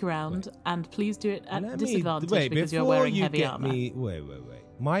to sneak around, and please do it at disadvantage because you're wearing heavy armour. Wait.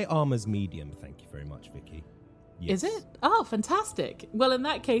 My armour's medium, thank you very much, Vicky. Yes. Is it? Oh, fantastic. Well, in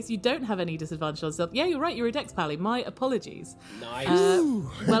that case, you don't have any disadvantage on stealth. Yeah, you're right, you're a dex pally. My apologies. Nice.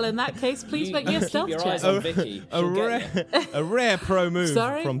 Well, in that case, please make me a stealth keep your check. eyes on Vicky. A rare pro move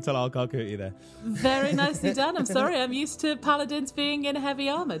Sorry? from Talal Karkuti there. Very nicely done. I'm sorry, I'm used to paladins being in heavy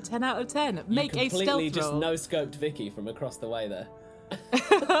armour. 10 out of 10. Make a stealth roll. Completely just no-scoped Vicky from across the way there.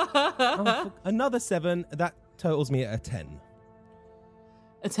 Another 7, that totals me at a 10.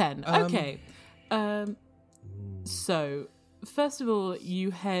 A 10. Okay. So, first of all,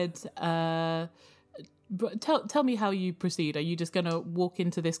 you head. But tell me how you proceed. Are you just going to walk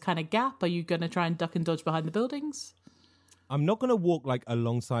into this kind of gap? Are you going to try and duck and dodge behind the buildings? I'm not going to walk like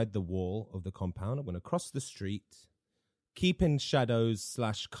alongside the wall of the compound. I'm going to cross the street, keep in shadows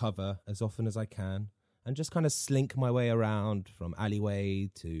 / cover as often as I can, and just kind of slink my way around from alleyway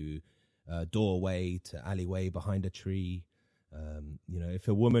to doorway to alleyway behind a tree. If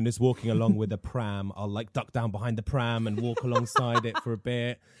a woman is walking along with a pram, I'll like duck down behind the pram and walk alongside it for a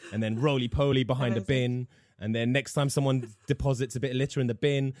bit, and then roly-poly behind a bin. And then next time someone deposits a bit of litter in the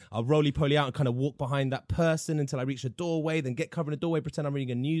bin, I'll roly-poly out and kind of walk behind that person until I reach the doorway, then get covered in the doorway, pretend I'm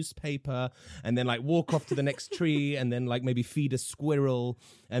reading a newspaper, and then like walk off to the next tree, and then like maybe feed a squirrel,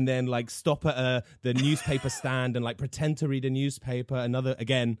 and then like stop at the newspaper stand and like pretend to read a newspaper, and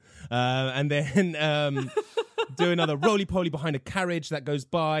then do another roly-poly behind a carriage that goes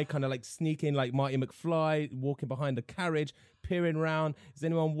by, kind of like sneaking like Marty McFly, walking behind the carriage, peering around, is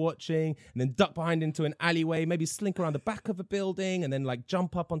anyone watching? And then duck behind into an alleyway, maybe slink around the back of a building, and then like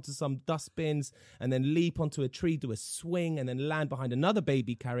jump up onto some dustbins, and then leap onto a tree, do a swing, and then land behind another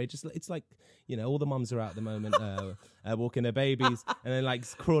baby carriage. It's like, all the mums are out at the moment walking their babies, and then like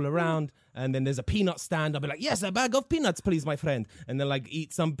crawl around, and then there's a peanut stand. I'll be like, yes, a bag of peanuts, please, my friend. And then like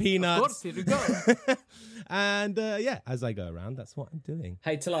eat some peanuts. Of course, here we go. And as I go around, that's what I'm doing.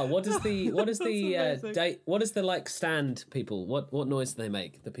 Hey Talal, what is the like stand people? What noise do they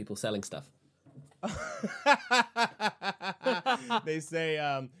make? The people selling stuff. They say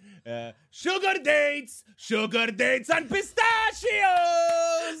sugar dates and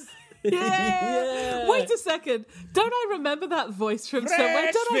pistachios. Yeah. Wait a second. Don't I remember that voice from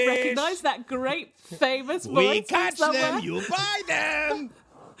somewhere? Don't I recognise that great famous voice? We catch them, you buy them.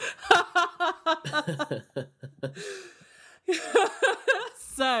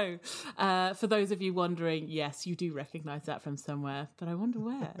 So, for those of you wondering, yes, you do recognise that from somewhere, but I wonder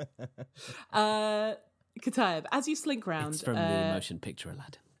where. Kataib, as you slink round... It's from the motion picture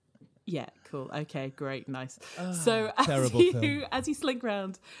Aladdin. Yeah, cool. Okay, great, nice. So, as you slink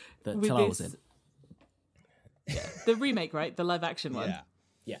round... That Talal was in. Yeah, the remake, right? The live-action one?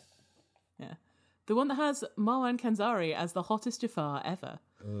 Yeah. The one that has Marwan Kenzari as the hottest Jafar ever.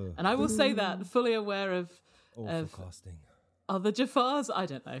 And I will say that, fully aware of casting. Other Jafars? I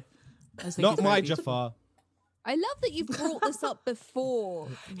don't know. Not my Jafar. I love that you've brought this up before.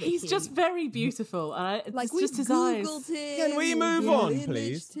 He's just very beautiful. Like, it's just his eyes. Him, Can we move on,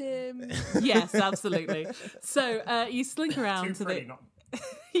 please? Yes, absolutely. So you slink around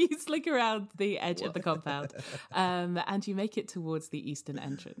you slink around the edge of the compound, and you make it towards the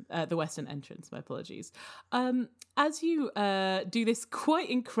western entrance. My apologies. As you do this quite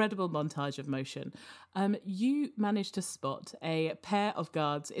incredible montage of motion, you manage to spot a pair of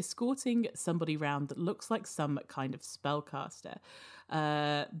guards escorting somebody round that looks like some kind of spellcaster.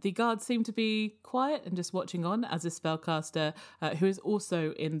 The guards seem to be quiet and just watching on as a spellcaster, who is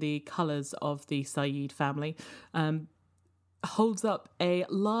also in the colours of the Saeed family, holds up a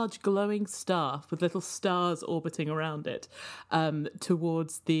large glowing staff with little stars orbiting around it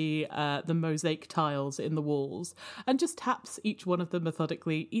towards the mosaic tiles in the walls, and just taps each one of them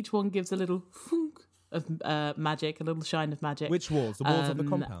methodically. Each one gives a little funk of magic, a little shine of magic. Which walls? The walls of the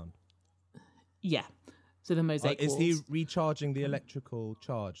compound? Yeah. So the mosaic is walls. he recharging the electrical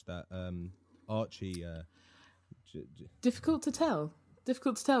charge that Archie... Difficult to tell. Do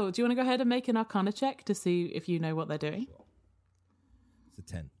you want to go ahead and make an Arcana check to see if you know what they're doing? Sure.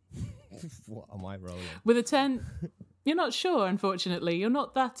 It's a 10. What am I rolling? With a 10, you're not sure. Unfortunately, you're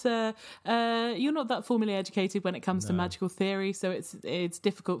not that formally educated when it comes to magical theory, so it's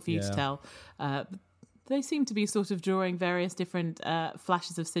difficult for you to tell. They seem to be sort of drawing various different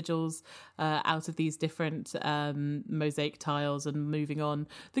flashes of sigils out of these different mosaic tiles and moving on.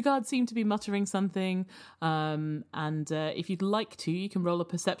 The guards seem to be muttering something, and if you'd like to, you can roll a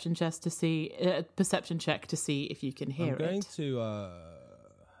perception check to see if you can hear it.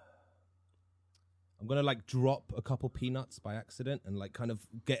 I'm going to like drop a couple peanuts by accident and like kind of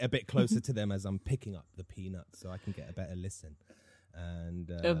get a bit closer to them as I'm picking up the peanuts so I can get a better listen. And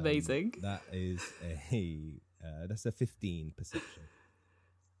amazing. That is that's a 15 perception.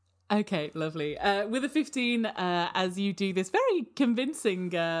 Okay, lovely. With a 15, as you do this very convincing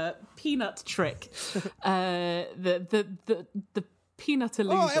peanut trick, the peanut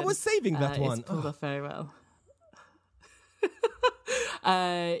illusion. Oh, I was saving that one. It's pulled off very well.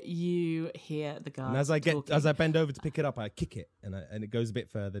 You hear the guards. And as I bend over to pick it up, I kick it, and it goes a bit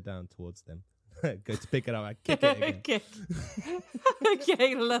further down towards them. Go to pick it up. I kick it again. Okay.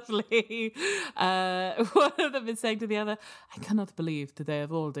 Okay, lovely. One of them is saying to the other, I cannot believe today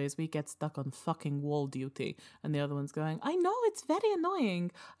of all days we get stuck on fucking wall duty. And the other one's going, I know, it's very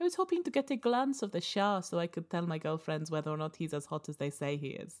annoying. I was hoping to get a glance of the Shah so I could tell my girlfriends whether or not he's as hot as they say he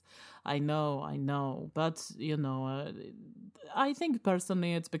is. I know. But, I think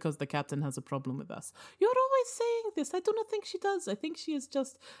personally it's because the captain has a problem with us. You're always saying this. I do not think she does. I think she is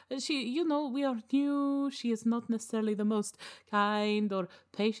just, we are new. She is not necessarily the most kind or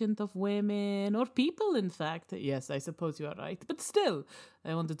patient of women or people, in fact. Yes, I suppose you are right. But still,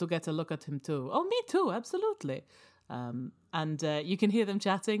 I wanted to get a look at him too. Oh, me too, absolutely. And you can hear them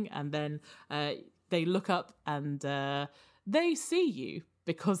chatting, and then they look up and they see you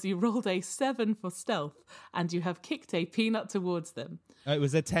because you rolled a 7 for stealth and you have kicked a peanut towards them. It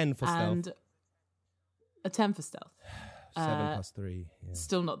was a 10 for stealth. And a 10 for stealth. 7 plus 3. Yeah.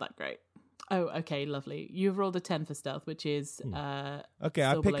 Still not that great. Oh, okay, lovely. You've rolled a 10 for stealth, which is... Okay,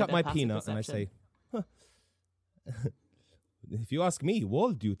 I pick up my peanut and I say, if you ask me,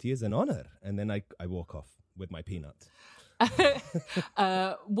 wall duty is an honor. And then I walk off with my peanut.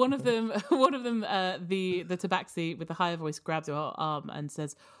 One of them, the tabaxi with the higher voice grabs your arm and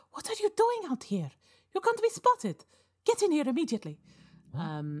says, "What are you doing out here? You're going to be spotted. Get in here immediately."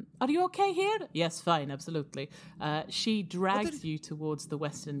 Are you okay here? Yes, fine, absolutely. She drags you towards the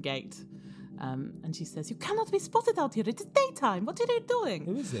western gate, and she says, "You cannot be spotted out here. It is daytime. What are you doing?"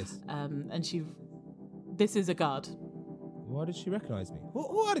 Who is this? This is a guard. Why did she recognize me?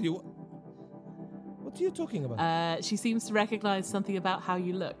 Who are you? What are you talking about? She seems to recognize something about how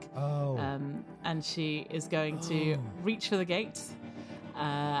you look. Oh. And she is going to reach for the gate.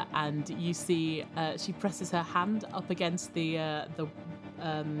 And you see she presses her hand up against the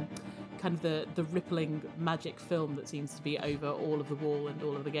kind of the rippling magic film that seems to be over all of the wall and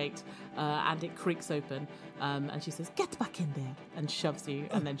all of the gate. And it creaks open. And she says, "Get back in there," and shoves you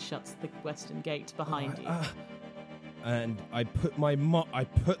and then shuts the western gate behind you. And I put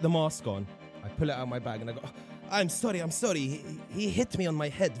the mask on. I pull it out of my bag and I go, I'm sorry. He hit me on my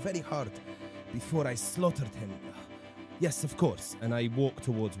head very hard before I slaughtered him. Yes, of course. And I walk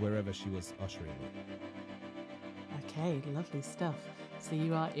towards wherever she was ushering me. Okay, lovely stuff. So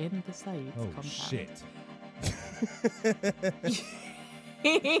you are in the Saeed's compound. Shit.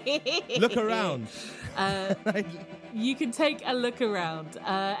 Look around. You can take a look around.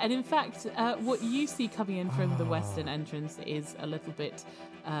 And in fact, what you see coming in from the western entrance is a little bit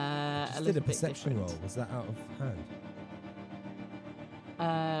did a perception roll. Was that out of hand?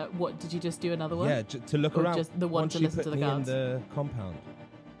 What, did you just do another one? Yeah, to look or around. Just the one once to you listen put to the me guards? In the compound.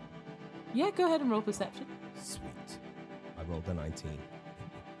 Yeah, go ahead and roll perception. Sweet. I rolled a 19.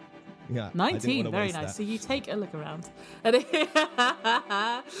 Yeah, 19, very nice. That. So you take a look around. And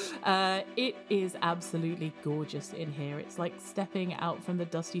it is absolutely gorgeous in here. It's like stepping out from the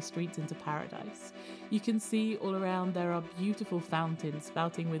dusty streets into paradise. You can see all around there are beautiful fountains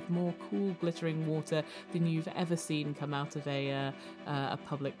spouting with more cool, glittering water than you've ever seen come out of a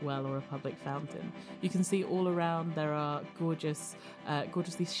public well or a public fountain. You can see all around there are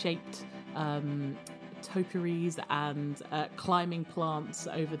gorgeously shaped topiaries and climbing plants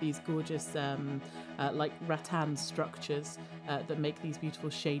over these gorgeous like rattan structures that make these beautiful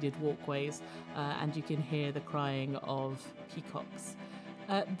shaded walkways, and you can hear the crying of peacocks.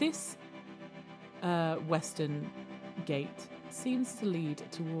 This western gate seems to lead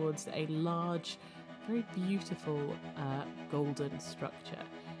towards a large, very beautiful golden structure.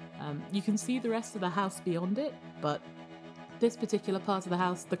 You can see the rest of the house beyond it, but this particular part of the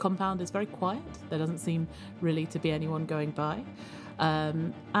house, the compound, is very quiet. There doesn't seem really to be anyone going by.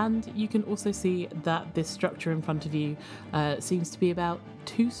 And you can also see that this structure in front of you seems to be about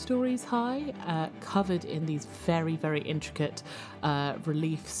 2 stories high, covered in these very, very intricate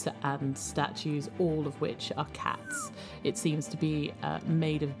reliefs and statues, all of which are cats. It seems to be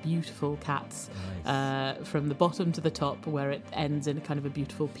made of beautiful cats, from the bottom to the top, where it ends in a kind of a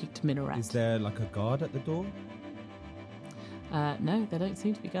beautiful peaked minaret. Is there like a guard at the door? No, there don't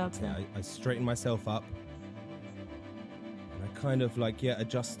seem to be guards there. Yeah, I straighten myself up. And I kind of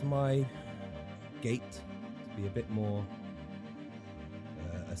adjust my gait to be a bit more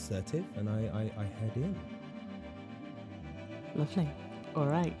assertive, and I head in. Lovely. All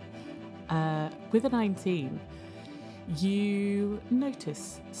right. With a 19, you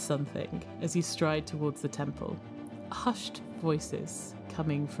notice something as you stride towards the temple. Hushed voices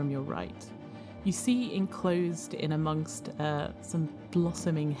coming from your right. You see, enclosed in amongst some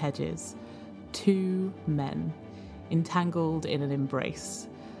blossoming hedges, 2 men entangled in an embrace.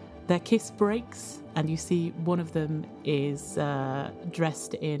 Their kiss breaks, and you see one of them is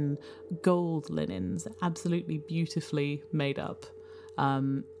dressed in gold linens, absolutely beautifully made up.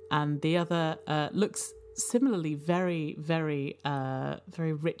 And the other looks similarly very, very,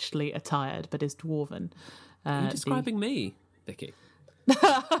 very richly attired, but is dwarven. Are you describing me, Vicky?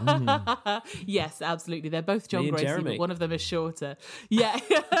 Yes, absolutely. They're both John Me and Gracie, Jeremy. but one of them is shorter. Yeah.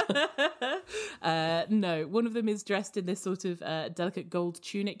 No, one of them is dressed in this sort of delicate gold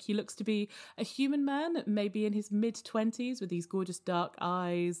tunic. He looks to be a human man, maybe in his mid-20s, with these gorgeous dark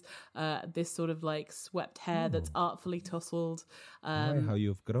eyes, this sort of like swept hair that's artfully tousled. My, how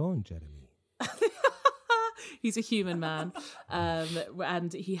you've grown, Jeremy. He's a human man,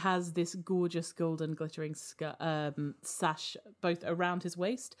 and he has this gorgeous golden glittering sash both around his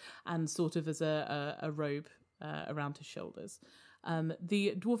waist and sort of as a robe around his shoulders.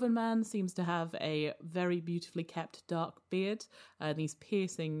 The dwarven man seems to have a very beautifully kept dark beard and these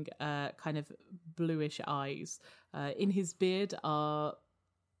piercing kind of bluish eyes. In his beard are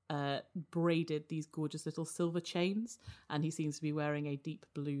braided these gorgeous little silver chains, and he seems to be wearing a deep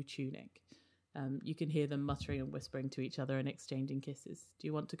blue tunic. You can hear them muttering and whispering to each other and exchanging kisses. Do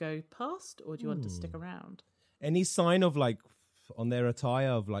you want to go past, or do you want to stick around? Any sign of like on their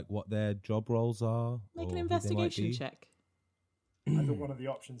attire of like what their job roles are? Make or an who they might investigation be? check. I thought one of the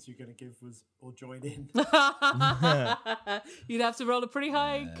options you're going to give was or join in. You'd have to roll a pretty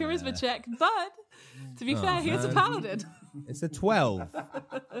high charisma check, but to be fair, here's a paladin. It's a 12.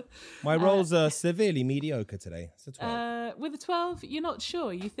 My rolls are severely mediocre today. It's a 12. With a 12, you're not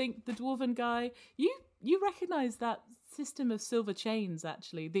sure. You think the dwarven guy, you recognise that system of silver chains,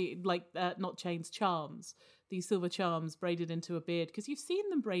 actually, not chains, charms. These silver charms braided into a beard, because you've seen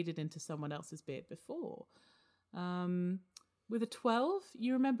them braided into someone else's beard before. With a 12,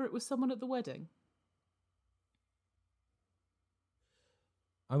 you remember it was someone at the wedding.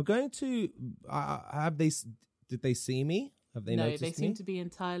 I'm going to. Did they see me? Have they noticed No, they me? seem to be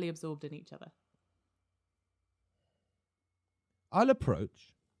entirely absorbed in each other. I'll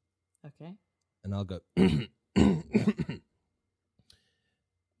approach Okay. and I'll go.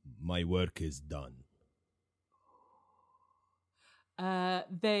 My work is done.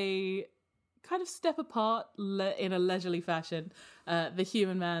 They kind of step apart in a leisurely fashion. The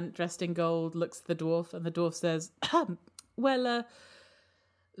human man dressed in gold looks at the dwarf, and the dwarf says, well,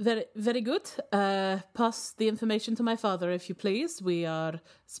 very, very good. Pass the information to my father, if you please. We are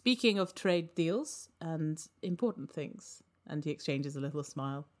speaking of trade deals and important things. And he exchanges a little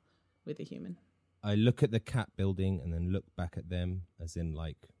smile with the human. I look at the cat building and then look back at them, as in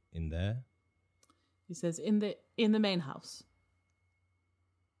like in there. He says, in the main house.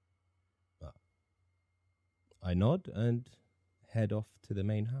 I nod and head off to the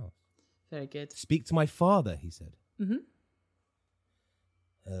main house. Very good. Speak to my father, he said. Mm-hmm.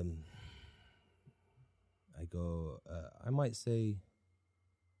 I go, I might say,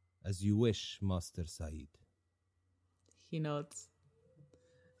 as you wish, Master Said. He nods.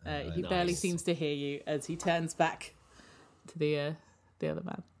 He barely seems to hear you as he turns back to the other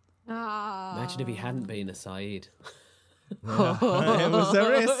man. Imagine if he hadn't been a Saeed. It was a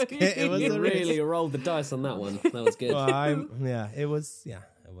risk. It was You a really risk. rolled the dice on that one. That was good. Well, it was, yeah.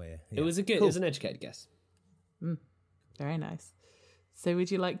 It was it was an educated guess. Very nice. So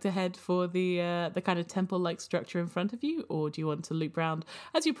would you like to head for the kind of temple-like structure in front of you, or do you want to loop round?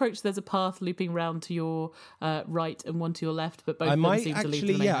 As you approach, there's a path looping round to your right and one to your left, but both of them seem to lead to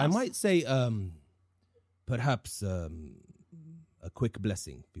the main house. I might say perhaps a quick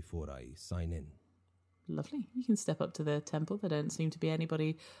blessing before I sign in. Lovely. You can step up to the temple. There don't seem to be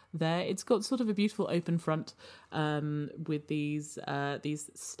anybody there. It's got sort of a beautiful open front with these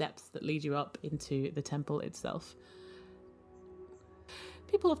steps that lead you up into the temple itself.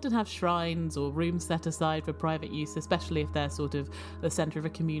 People often have shrines or rooms set aside for private use, especially if they're sort of the centre of a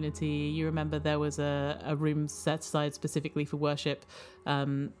community. You remember there was a room set aside specifically for worship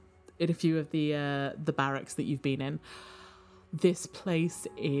in a few of the barracks that you've been in. This place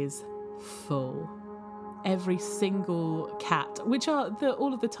is full. Every single cat, which are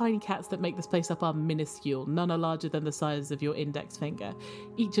all of the tiny cats that make this place up, are minuscule. None are larger than the size of your index finger.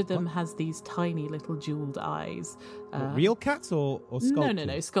 Each of them has these tiny little jewelled eyes. Real cats or sculpted?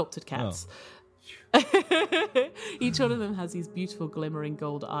 No, sculpted cats. Each one of them has these beautiful glimmering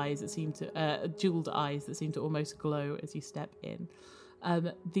gold eyes that seem to jewelled eyes that seem to almost glow as you step in.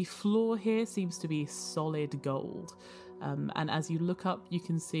 The floor here seems to be solid gold. And as you look up, you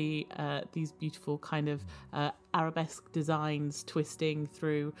can see these beautiful kind of arabesque designs twisting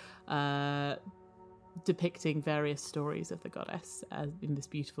through, depicting various stories of the goddess in this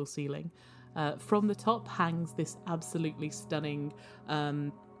beautiful ceiling. From the top hangs this absolutely stunning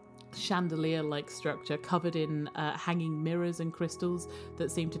chandelier-like structure covered in hanging mirrors and crystals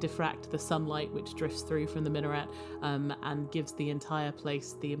that seem to diffract the sunlight which drifts through from the minaret and gives the entire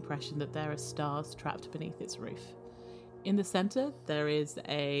place the impression that there are stars trapped beneath its roof. In the center, there is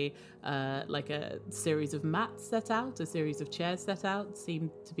a series of mats set out, a series of chairs set out,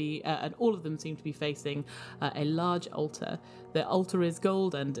 and all of them seem to be facing a large altar. The altar is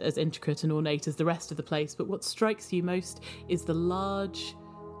gold and as intricate and ornate as the rest of the place, but what strikes you most is the large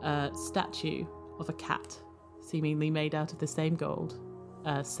statue of a cat, seemingly made out of the same gold,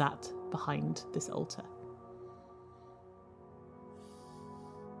 sat behind this altar.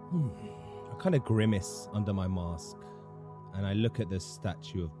 I kind of grimace under my mask, and I look at the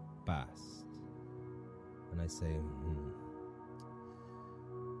statue of Bast, and I say,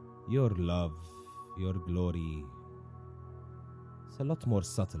 your love, your glory, it's a lot more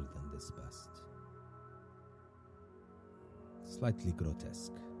subtle than this, Bast. Slightly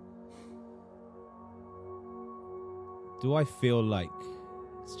grotesque. Do I feel like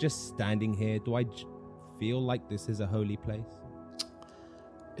it's just standing here? Do I feel like this is a holy place?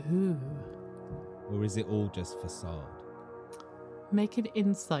 Ooh. Or is it all just facade? Make an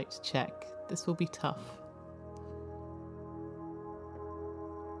insight check. This will be tough.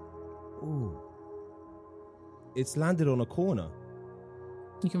 Ooh. It's landed on a corner.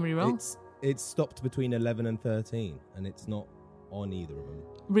 You can reroll. It's stopped between 11 and 13, and it's not on either of them.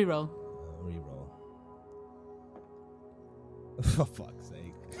 Reroll. Reroll. For fuck's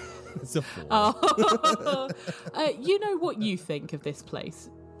sake. It's a 4. Oh. You know what you think of this place.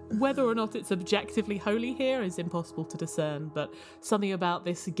 Whether or not it's objectively holy here is impossible to discern, but something about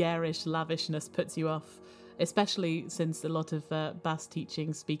this garish lavishness puts you off, especially since a lot of Bast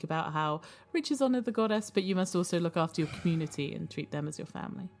teachings speak about how riches honour the goddess, but you must also look after your community and treat them as your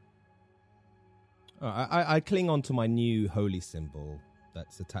family. I cling on to my new holy symbol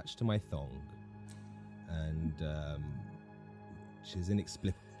that's attached to my thong, and which is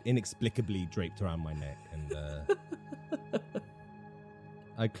inexplicably draped around my neck, and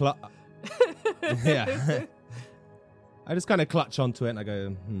yeah. I just kind of clutch onto it and I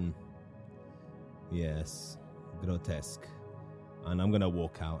go, yes, grotesque. And I'm going to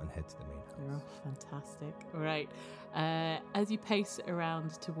walk out and head to the main house. You're fantastic. All right. As you pace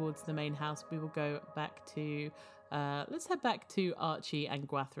around towards the main house, we will go back to... let's head back to Archie and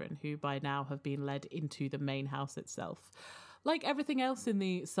Gwathrin, who by now have been led into the main house itself. Like everything else in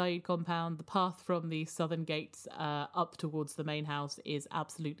the Said compound, the path from the southern gates up towards the main house is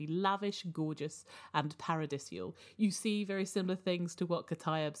absolutely lavish, gorgeous, and paradisial. You see very similar things to what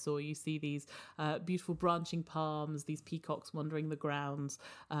Katayeb saw. You see these beautiful branching palms, these peacocks wandering the grounds,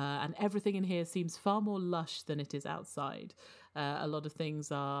 and everything in here seems far more lush than it is outside. A lot of things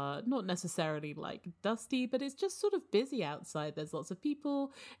are not necessarily like dusty, but it's just sort of busy outside. There's lots of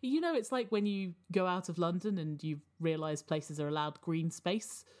people. You know, it's like when you go out of London and you realise places are allowed green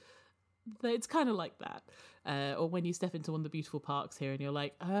space. It's kind of like that. Or when you step into one of the beautiful parks here and you're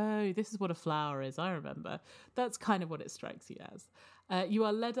like, oh, this is what a flower is, I remember. That's kind of what it strikes you as. You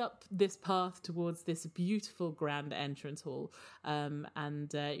are led up this path towards this beautiful grand entrance hall, and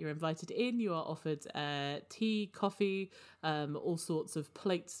you're invited in. You are offered tea, coffee, all sorts of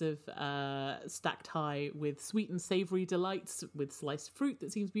plates of stacked high with sweet and savoury delights, with sliced fruit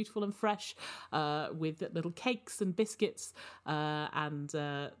that seems beautiful and fresh, with little cakes and biscuits, and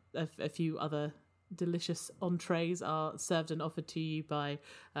a few other delicious entrees are served and offered to you by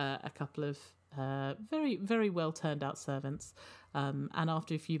a couple of very, very well turned out servants. And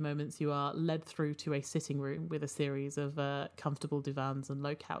after a few moments, you are led through to a sitting room with a series of comfortable divans and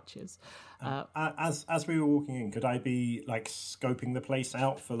low couches. As we were walking in, could I be like scoping the place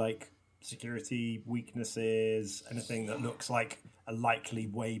out for like security weaknesses, anything that looks like a likely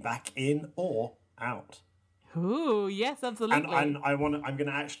way back in or out? Ooh, yes, absolutely. And I'm going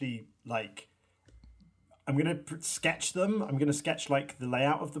to actually like, I'm going to sketch them. I'm going to sketch like the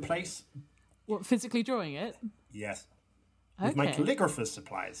layout of the place. What, physically drawing it? Yes. With my calligrapher's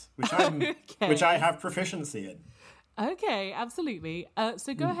supplies, which I have proficiency in. Okay, absolutely.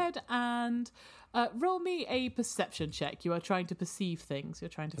 So go ahead and roll me a perception check. You are trying to perceive things. You're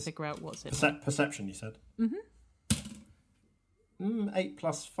trying to figure out what's in. Perception, you said? Mm-hmm. 8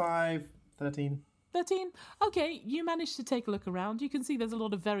 plus 5, 13. 13. Okay, you managed to take a look around. You can see there's a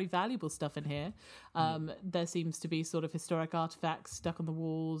lot of very valuable stuff in here. There seems to be sort of historic artifacts stuck on the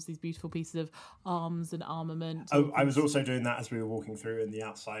walls, these beautiful pieces of arms and armament. Oh, I was also doing that as we were walking through in the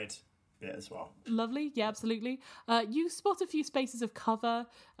outside bit as well. Lovely, yeah, absolutely. You spot a few spaces of cover.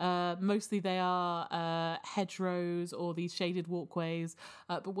 Mostly they are hedgerows or these shaded walkways.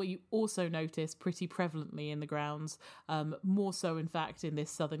 But what you also notice pretty prevalently in the grounds, more so in fact in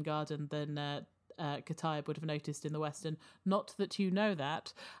this southern garden than Katayeb would have noticed in the western. Not that you know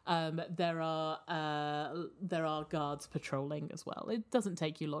that. There are guards patrolling as well. It doesn't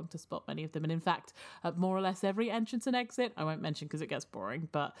take you long to spot many of them, and in fact, at more or less every entrance and exit, I won't mention because it gets boring,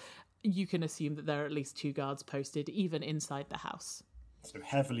 but you can assume that there are at least 2 guards posted, even inside the house. So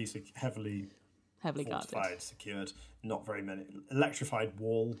heavily guarded, fortified, secured. Not very many. Electrified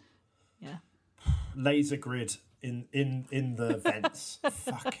wall. Yeah. Laser grid in the vents.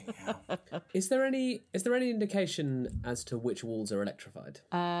 Fucking hell. Is there any indication as to which walls are electrified?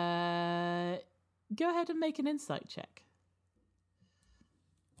 Go ahead and make an insight check.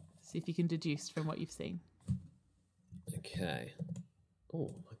 See if you can deduce from what you've seen. Okay.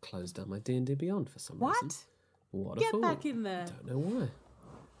 Oh, I closed down my D&D Beyond for some reason. What a Get fool. back in there. Don't know why.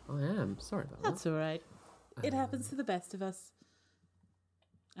 I am. Sorry about That's all right. It happens to the best of us.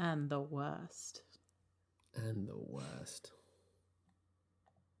 And the worst. And the worst.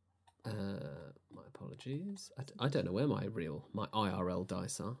 My apologies. I don't know where my IRL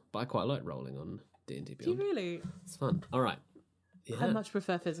dice are, but I quite like rolling on D&D Do you Beyond. really? It's fun. All right. Yeah. I much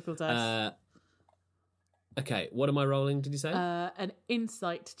prefer physical dice. Okay, what am I rolling, did you say? An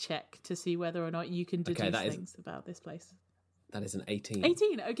insight check to see whether or not you can deduce that is- things about this place. That is an 18.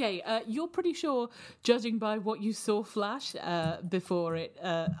 18, okay. You're pretty sure, judging by what you saw flash before it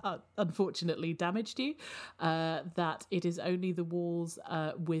unfortunately damaged you, that it is only the walls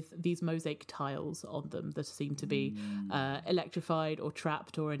with these mosaic tiles on them that seem to be electrified or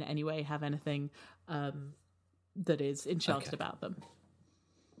trapped or in any way have anything that is enchanted about them.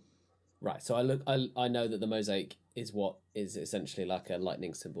 Right, so I know that the mosaic is what is essentially like a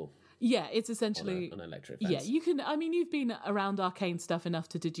lightning symbol. Yeah, it's essentially on an electric fence. Yeah, you can. I mean, you've been around arcane stuff enough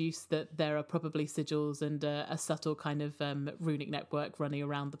to deduce that there are probably sigils and a subtle kind of runic network running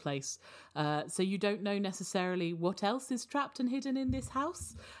around the place. So you don't know necessarily what else is trapped and hidden in this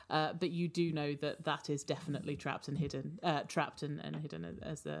house, but you do know that that is definitely trapped and hidden, hidden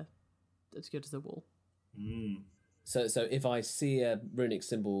as good as a wall. Mm. So if I see a runic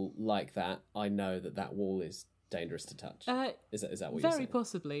symbol like that, I know that wall is dangerous to touch. Is that what you're saying? Very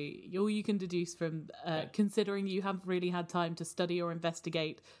possibly. All you can deduce from considering you haven't really had time to study or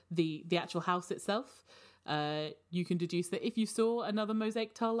investigate the actual house itself, you can deduce that if you saw another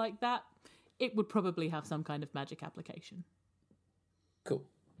mosaic tile like that, it would probably have some kind of magic application. Cool.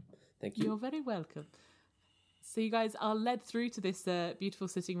 Thank you. You're very welcome. So you guys are led through to this beautiful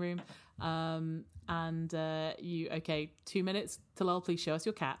sitting room, and 2 minutes. Talal, please show us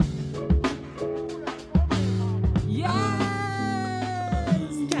your cat. Yes!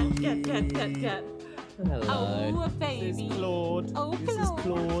 Cat. Hello. Oh, baby. This is Claude. Oh, This is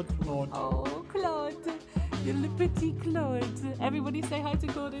Claude. Oh, Claude. You're petit Claude. Everybody say hi to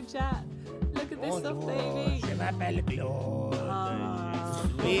Claude in chat. Look at this soft baby. Je m'appelle Claude.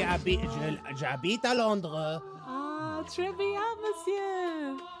 Oui, j'habite à Londres. Ah, très bien,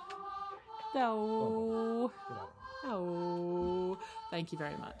 monsieur. Oh. Thank you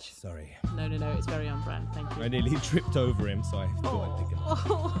very much. Sorry. No, it's very on brand. Thank you. I nearly tripped over him, so I thought I'd pick him up.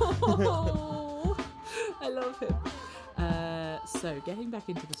 Oh, I love him. So, getting back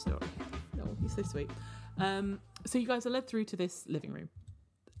into the story. Oh, he's so sweet. So you guys are led through to this living room.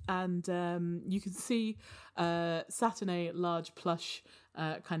 And you can see sat in a large plush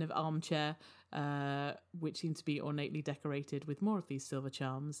kind of armchair, which seems to be ornately decorated with more of these silver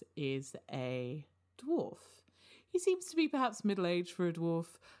charms, is a dwarf. He seems to be perhaps middle-aged for a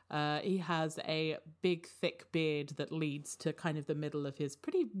dwarf. He has a big, thick beard that leads to kind of the middle of his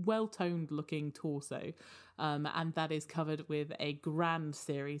pretty well-toned looking torso. And that is covered with a grand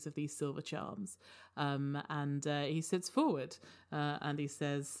series of these silver charms. And he sits forward and he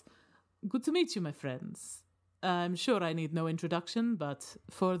says, "Good to meet you, my friends. I'm sure I need no introduction, but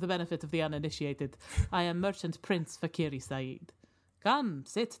for the benefit of the uninitiated, I am Merchant Prince Fakiri Saeed. Come,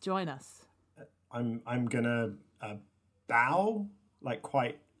 sit, join us." I'm gonna bow like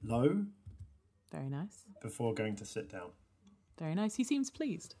quite low. Very nice. Before going to sit down. Very nice. He seems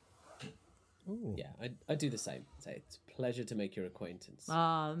pleased. Ooh. Yeah, I do the same. Say it's a pleasure to make your acquaintance.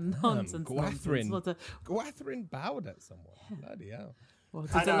 Ah, nonsense. Gwathrin bowed at someone. Bloody hell. What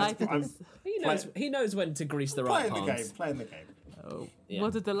a delight it is. He knows when to grease the right palms. Playing the game. Oh, yeah.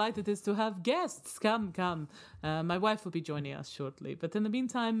 What a delight it is to have guests. Come. My wife will be joining us shortly. But in the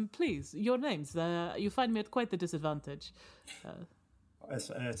meantime, please, your names. You find me at quite the disadvantage.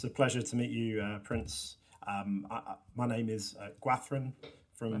 It's a pleasure to meet you, Prince. My name is Gwathrin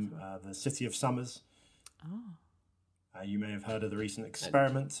from the city of Summers. Oh. You may have heard of the recent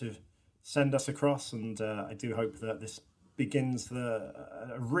experiment to send us across, and I do hope that this begins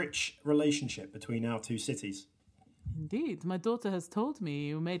a rich relationship between our two cities. Indeed. My daughter has told me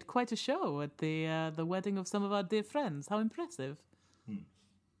you made quite a show at the wedding of some of our dear friends. How impressive.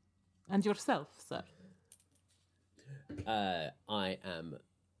 And yourself, sir? I am...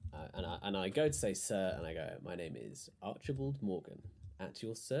 and I go to say sir, and I go, my name is Archibald Morgan, at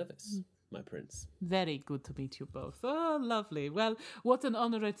your service, my prince. Very good to meet you both. Oh, lovely. Well, what an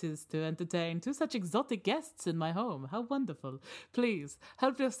honor it is to entertain two such exotic guests in my home. How wonderful. Please,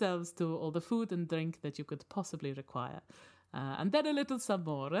 help yourselves to all the food and drink that you could possibly require. And then a little some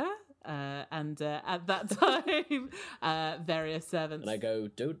more, eh? And at that time, various servants... And I go,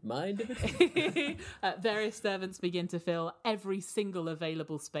 don't mind if it... various servants begin to fill every single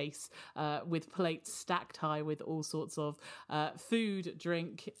available space with plates stacked high with all sorts of food,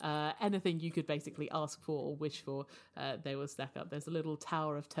 drink, anything you could basically ask for or wish for, they will stack up. There's a little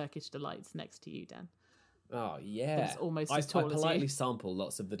tower of Turkish delights next to you, Dan. Oh, yeah. It's almost as tall I as you. politely sample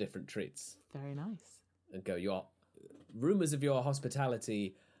lots of the different treats. Very nice. And go, rumours of your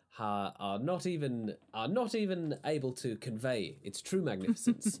hospitality are not even able to convey its true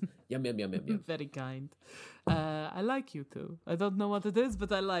magnificence. Yum, yum, yum, yum, yum. Very kind. I like you too. I don't know what it is,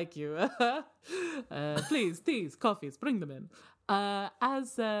 but I like you. Please, teas, coffees, bring them in.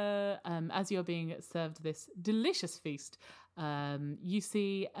 As you're being served this delicious feast, you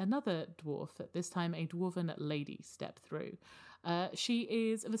see another dwarf, this time a dwarven lady, step through. She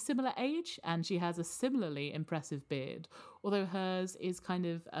is of a similar age and she has a similarly impressive beard, although hers is kind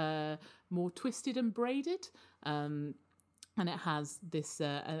of more twisted and braided. And it has this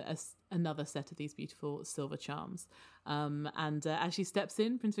another set of these beautiful silver charms. And as she steps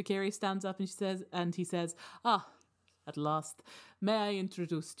in, Prince Vakiri stands up and he says, at last, may I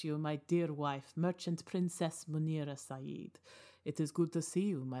introduce to you my dear wife, Merchant Princess Munira Saeed. It is good to see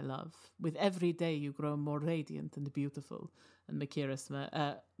you, my love. With every day you grow more radiant and beautiful. And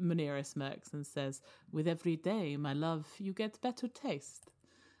Munira smirks and says, with every day, my love, you get better taste.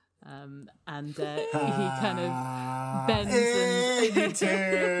 And he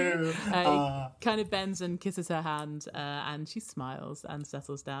kind of bends and kisses her hand, and she smiles and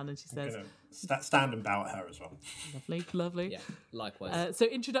settles down, and she says, stand and bow at her as well. Lovely. Yeah, likewise. So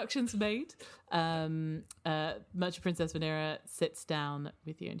introductions made. Merchant Princess Vanera sits down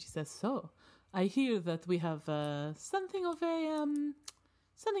with you, and she says, "So, I hear that we have something of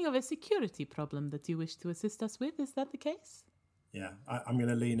a security problem that you wish to assist us with. Is that the case?" Yeah, I'm going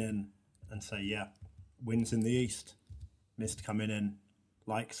to lean in and say, yeah, wind's in the east, mist coming in,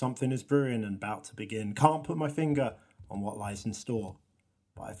 like something is brewing and about to begin. Can't put my finger on what lies in store,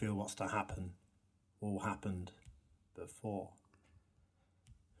 but I feel what's to happen all happened before.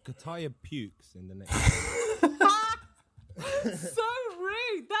 Kataya pukes in the next. So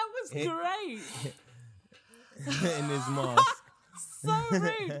rude! That was great! In his mask. So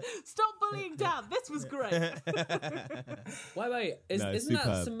rude! Stop bullying Dan. This was great. Wait. Isn't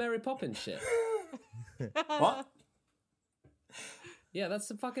that some Mary Poppins shit? What? Yeah, that's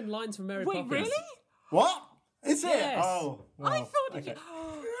some fucking lines from Mary Wait, Poppins. really? What? Is it? Yes. Oh, well, I thought. okay.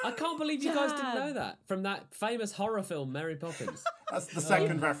 I can't believe you guys didn't Dan. know that from that famous horror film, Mary Poppins. That's the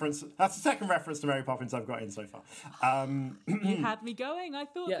second reference. That's the second reference to Mary Poppins I've got in so far. You had me going. I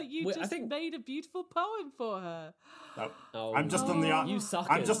thought Yeah, that you I think- made a beautiful poem for her. No. Oh, I'm just on the you suckers.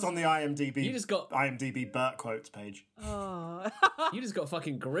 I'm just on the IMDb. You just got- IMDb Burt quotes page. Oh, You just got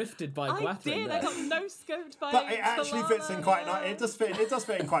fucking grifted by I Gwathryn did. there. I got no scoped by. But it actually fits in quite nice. nice. It does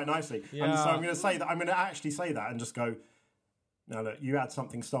fit in quite nicely. And Yeah. so I'm going to say that. I'm going to actually say that and just go. Now look, you had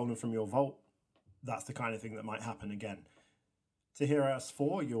something stolen from your vault. That's the kind of thing that might happen again. To hear us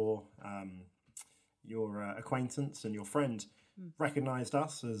four, your acquaintance and your friend recognised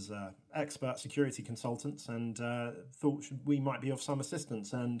us as expert security consultants and thought we might be of some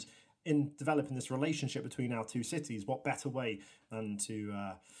assistance. And in developing this relationship between our two cities, what better way than to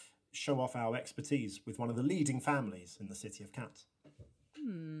show off our expertise with one of the leading families in the city of Cats?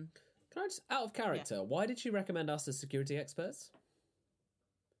 Can I just, out of character, why did she recommend us as security experts?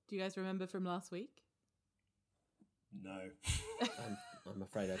 Do you guys remember from last week? No. I'm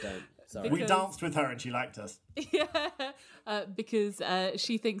afraid I don't. Sorry. We danced with her and she liked us. Yeah, because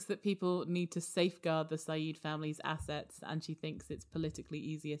she thinks that people need to safeguard the Saeed family's assets, and she thinks it's politically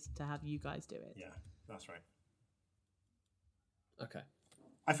easiest to have you guys do it. Yeah, that's right. Okay.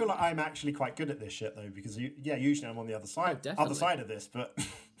 I feel like I'm actually quite good at this shit though, because usually I'm on the other side, definitely. of this. But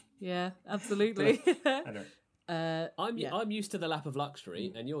Yeah, absolutely. anyway, I'm used to the lap of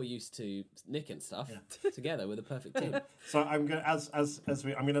luxury, and you're used to Nick and stuff. Together, we're the perfect team. So I'm going I'm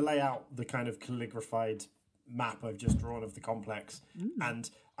going to lay out the kind of calligraphied map I've just drawn of the complex, and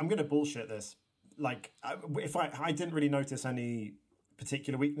I'm going to bullshit this. Like, if I didn't really notice any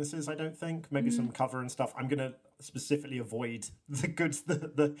particular weaknesses, I don't think. Maybe some cover and stuff. I'm going to specifically avoid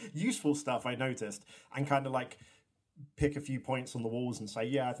the useful stuff I noticed, and kind of like pick a few points on the walls and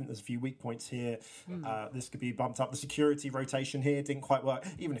say, I think there's a few weak points here. This could be bumped up. The security rotation here didn't quite work,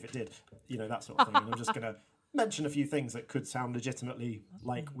 even if it did, that sort of thing. And I'm just going to mention a few things that could sound legitimately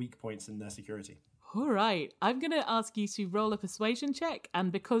like weak points in their security. All right, I'm going to ask you to roll a persuasion check,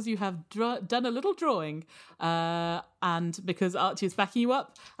 and because you have done a little drawing, and because Archie is backing you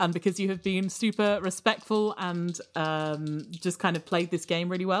up, and because you have been super respectful and just kind of played this game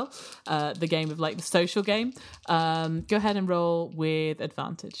really well, the game of like the social game, go ahead and roll with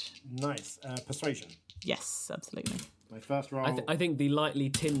advantage. Nice. Persuasion. Yes, absolutely. My first roll. I think the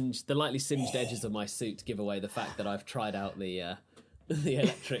lightly singed edges of my suit give away the fact that I've tried out the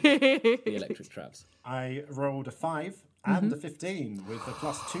electric traps. I rolled a 5 and a 15 with a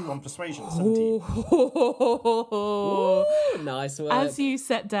 +2 on persuasion. 17. Ooh, nice work. As you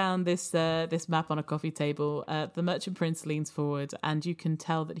set down this map on a coffee table, the merchant prince leans forward, and you can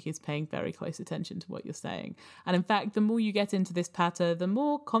tell that he is paying very close attention to what you're saying. And in fact, the more you get into this patter, the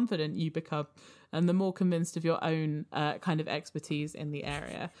more confident you become, and the more convinced of your own kind of expertise in the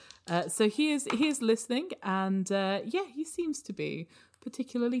area. So he is listening, and he seems to be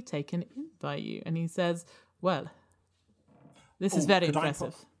particularly taken in by you. And he says, "Well, this is very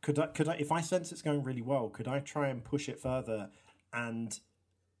impressive." Could I, if I sense it's going really well, could I try and push it further and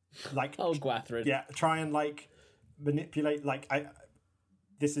like? Oh, Gwathrin. Yeah, try and like manipulate.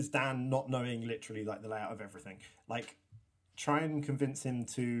 This is Dan not knowing literally like the layout of everything. Like, try and convince him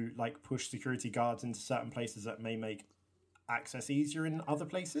to like push security guards into certain places that may make access easier in other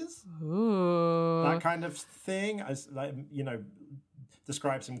places. Ooh. That kind of thing, as like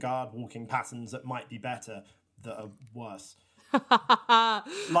describe some guard walking patterns that might be better, that are worse.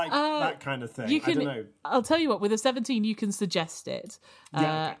 That kind of thing. I don't know. I'll tell you what, with a 17 you can suggest it.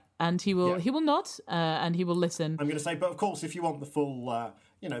 Okay. And he will nod, and he will listen. I'm going to say, but of course, if you want the full,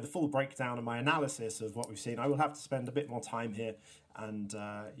 the full breakdown of my analysis of what we've seen, I will have to spend a bit more time here and,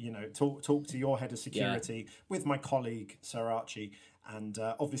 talk to your head of security with my colleague, Sir Archie. And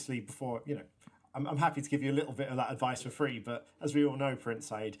obviously, before, I'm happy to give you a little bit of that advice for free. But as we all know, Prince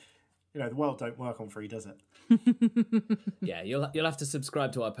Said, the world don't work on free, does it? Yeah, you'll have to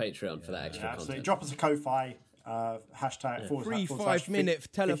subscribe to our Patreon for that extra absolutely. content. Drop us a Ko-Fi. Hashtag free 5-minute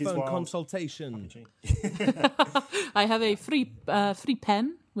telephone consultation. I have a free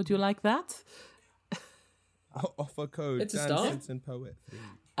pen. Would you like that? Offer code. It's a start. And Poet.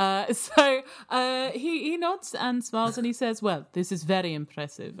 He nods and smiles, and he says, "Well, this is very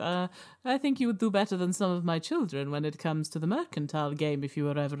impressive. I think you would do better than some of my children when it comes to the mercantile game if you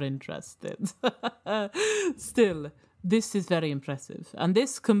were ever interested. Still, this is very impressive. And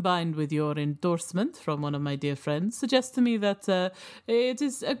this, combined with your endorsement from one of my dear friends, suggests to me that it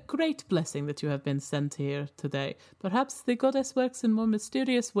is a great blessing that you have been sent here today. Perhaps the goddess works in more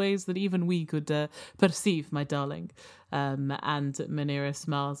mysterious ways than even we could perceive, my darling." And Manera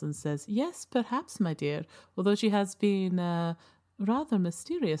smiles and says, "Yes, perhaps, my dear, although she has been rather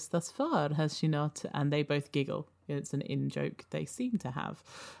mysterious thus far, has she not?" And they both giggle. It's an in-joke they seem to have.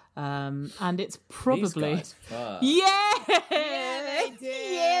 And it's probably... These guys fuck. Yeah, they do.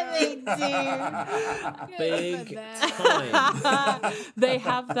 Big time. They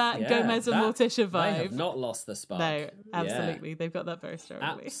have that Gomez and Morticia vibe. They have not lost the spark. No, absolutely. Yeah. They've got that very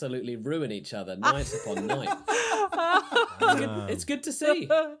strongly. Absolutely ruin each other night upon night. It's good to see.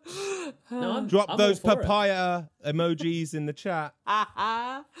 No, Drop those papaya emojis in the chat.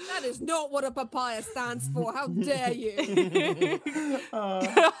 That is not what a papaya stands for. How dare you?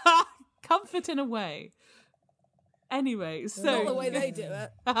 Comfort in a way. Anyway, so... Not the way they do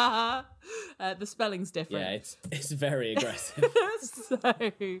it. The spelling's different. Yeah, it's very aggressive.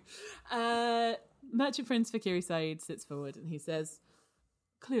 Merchant Prince Fakiri Said sits forward and he says,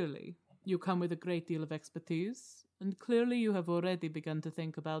 "Clearly, you come with a great deal of expertise, and clearly you have already begun to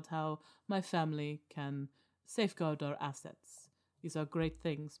think about how my family can safeguard our assets. These are great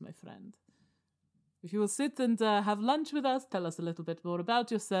things, my friend. If you will sit and have lunch with us, tell us a little bit more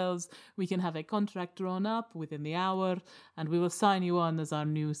about yourselves, we can have a contract drawn up within the hour, and we will sign you on as our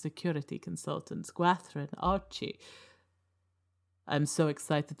new security consultants, Gwathrin, Archie. I'm so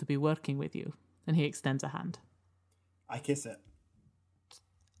excited to be working with you." And he extends a hand. I kiss it.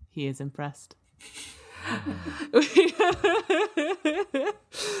 He is impressed.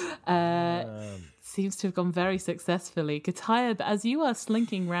 seems to have gone very successfully. Katayab, as you are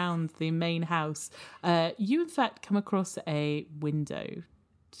slinking round the main house, you in fact come across a window.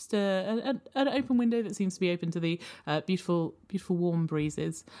 Just an open window that seems to be open to the beautiful warm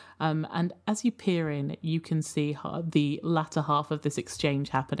breezes. And as you peer in, you can see the latter half of this exchange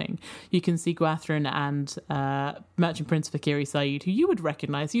happening. You can see Gwathrin and Merchant Prince Fakiri Saeed, who you would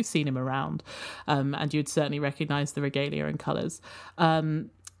recognise. You've seen him around. And you'd certainly recognise the regalia and colours.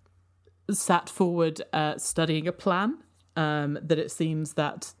 Sat forward studying a plan that it seems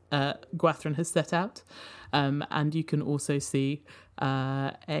that Gwathrin has set out. And you can also see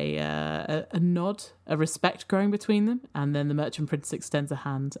a nod, a respect growing between them, and then the Merchant Prince extends a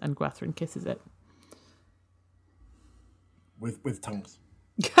hand and Gwathrin kisses it. With tongues.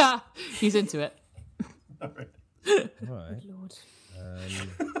 He's into it. All right. Lord.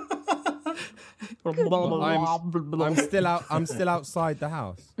 I'm still outside the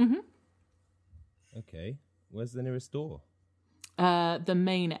house. Mm-hmm. Okay. Where's the nearest door? The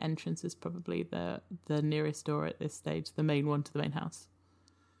main entrance is probably the nearest door at this stage, the main one to the main house.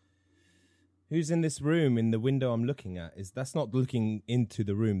 Who's in this room in the window I'm looking at? That's not looking into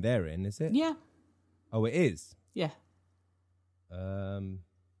the room they're in, is it? Yeah. Oh, it is? Yeah.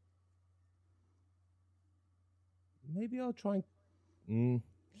 Maybe I'll try and...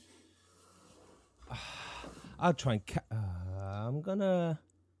 I'll try and... I'm gonna...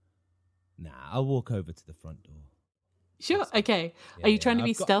 I'll walk over to the front door. Sure, okay. Are you trying to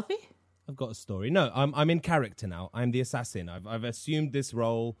be stealthy? I've got a story. No, I'm in character now. I'm the assassin. I've assumed this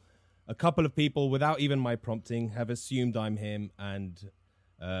role. A couple of people, without even my prompting, have assumed I'm him, and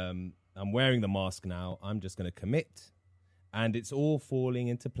I'm wearing the mask now. I'm just going to commit, and it's all falling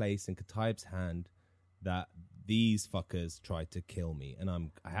into place in Katayeb's hand that these fuckers tried to kill me, and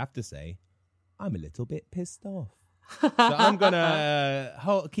I have to say, I'm a little bit pissed off. So I'm gonna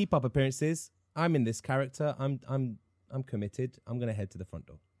keep up appearances. I'm in this character. I'm committed. I'm going to head to the front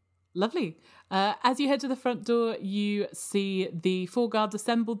door. Lovely. As you head to the front door, you see the 4 guards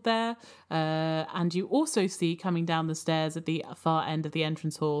assembled there, and you also see coming down the stairs at the far end of the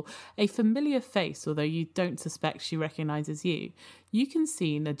entrance hall a familiar face, although you don't suspect she recognises you. You can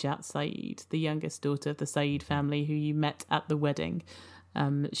see Najat Saeed, the youngest daughter of the Saeed family who you met at the wedding.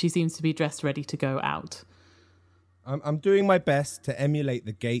 She seems to be dressed ready to go out. I'm doing my best to emulate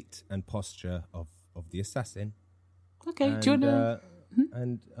the gait and posture of the assassin. Okay, and, do you want to...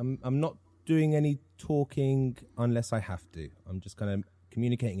 And I'm not doing any talking unless I have to. I'm just kind of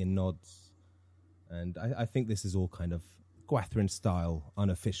communicating in nods. And I think this is all kind of Gwathrin style,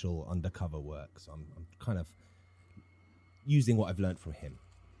 unofficial, undercover work. So I'm kind of using what I've learned from him.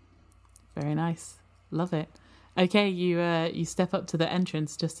 Very nice. Love it. Okay, you step up to the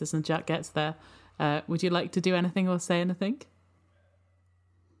entrance just as Najat gets there. Would you like to do anything or say anything?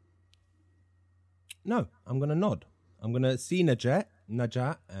 No, I'm going to nod. I'm going to see Najat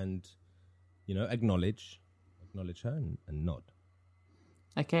and, acknowledge her and nod.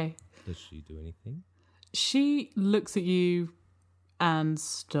 Okay. Does she do anything? She looks at you and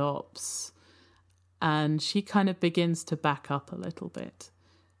stops, and she kind of begins to back up a little bit,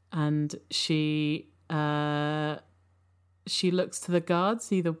 and she looks to the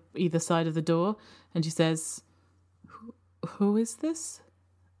guards either side of the door, and she says, "Who is this?"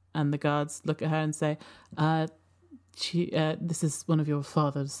 And the guards look at her and say, "This is one of your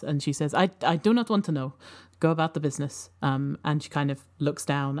fathers." And she says, "I do not want to know. Go about the business." And she kind of looks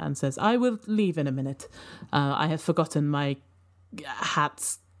down and says, "I will leave in a minute. I have forgotten my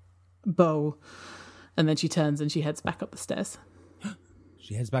hat's bow." And then she turns and she heads back up the stairs.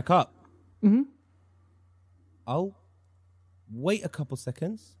 She heads back up? Mm-hmm. I'll wait a couple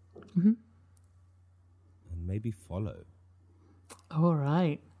seconds. Mm-hmm. And maybe follow. All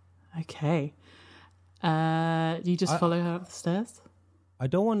right. Okay. You just follow her up the stairs? I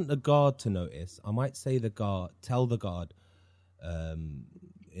don't want the guard to notice. I might say tell the guard,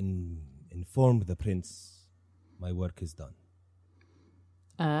 inform the prince my work is done.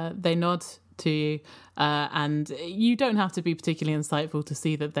 They nod to you, and you don't have to be particularly insightful to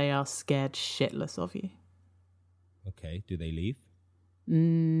see that they are scared shitless of you. Okay, do they leave?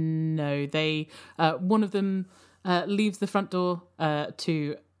 No, they. One of them leaves the front door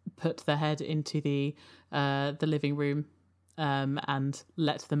to put their head into the living room and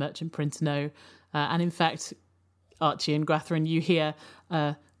let the merchant prince know. And in fact, Archie and Gwathrin, you hear,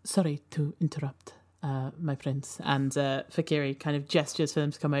 "Sorry to interrupt, my prince." And Fakiri kind of gestures for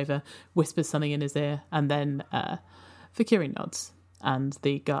them to come over, whispers something in his ear, and then Fakiri nods, and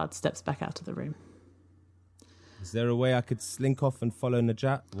the guard steps back out of the room. Is there a way I could slink off and follow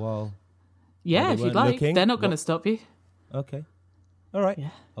Najat while... Yeah, if you'd like. They're not going to stop you. Okay. All right.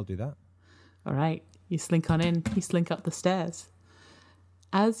 Yeah. I'll do that. All right, you slink on in, you slink up the stairs.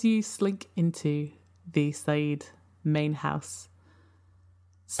 As you slink into the Said main house,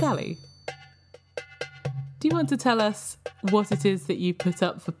 Sally, do you want to tell us what it is that you put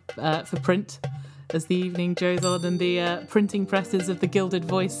up for print as the evening goes on and the printing presses of the Gilded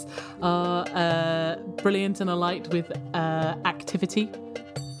Voice are brilliant and alight with activity?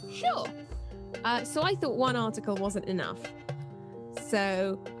 Sure. So I thought one article wasn't enough.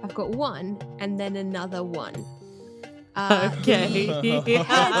 So I've got one and then another one. Okay. The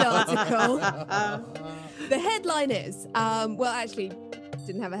head article. The headline is, well, actually,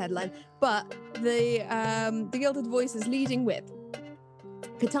 didn't have a headline, but the Gilded Voice is leading with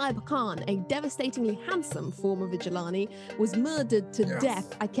Kataib Khan, a devastatingly handsome former vigilante, was murdered to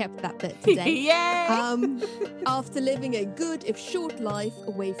death. I kept that bit today. Yay! After living a good, if short, life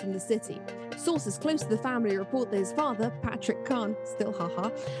away from the city. Sources close to the family report that his father, Patrick Khan, still haha,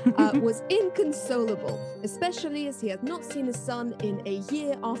 was inconsolable, especially as he had not seen his son in a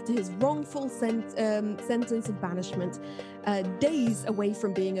year after his wrongful sentence of banishment, days away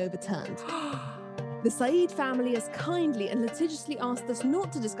from being overturned. The Said family has kindly and litigiously asked us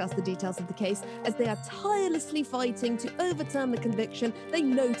not to discuss the details of the case, as they are tirelessly fighting to overturn the conviction they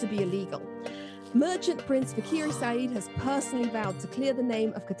know to be illegal. Merchant Prince Fakiri Said has personally vowed to clear the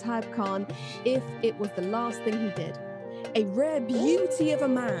name of Kataib Khan if it was the last thing he did. A rare beauty of a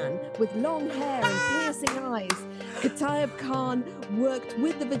man with long hair and piercing eyes, Kataib Khan worked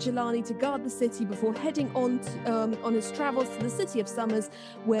with the vigilante to guard the city before heading on his travels to the city of Summers,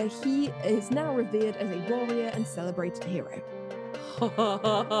 where he is now revered as a warrior and celebrated hero. And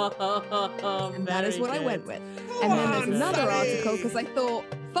that is what I went with. And then there's another article because I thought,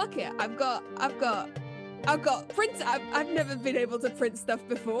 fuck it, I've got print. I've never been able to print stuff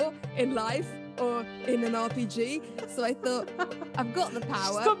before in life or in an RPG, so I thought, I've got the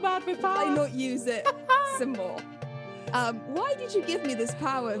power. She's got mad with power. Why not use it some more? Why did you give me this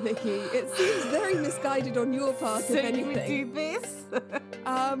power, Vicky? It seems very misguided on your part, So if you anything. do this?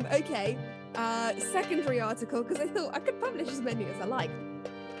 Okay. Secondary article, because I thought I could publish as many as I like.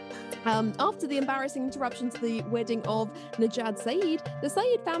 After the embarrassing interruption to the wedding of Najad Said, the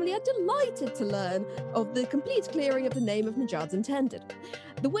Said family are delighted to learn of the complete clearing of the name of Najad's intended.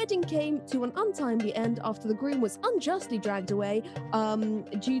 The wedding came to an untimely end after the groom was unjustly dragged away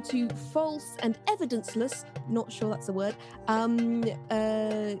due to false and evidenceless, not sure that's a word,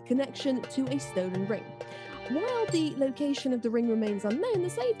 connection to a stolen ring. While the location of the ring remains unknown, the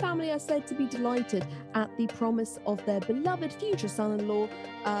Said family are said to be delighted at the promise of their beloved future son-in-law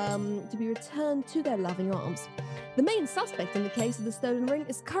to be returned to their loving arms. The main suspect in the case of the stolen ring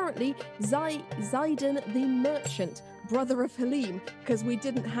is currently Zaidan the Merchant, brother of Halim, because we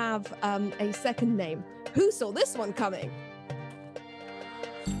didn't have a second name. Who saw this one coming?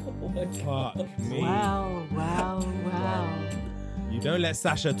 Fuck me. Wow. You don't let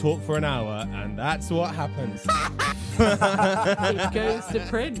Sasha talk for an hour, and that's what happens. It goes to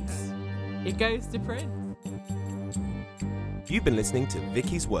print. It goes to print. You've been listening to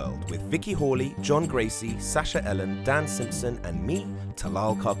Vicky's World with Vicky Hawley, John Gracie, Sasha Ellen, Dan Simpson, and me,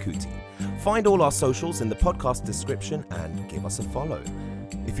 Talal Karkuti. Find all our socials in the podcast description and give us a follow.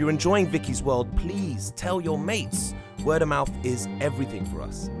 If you're enjoying Vicky's World, please tell your mates. Word of mouth is everything for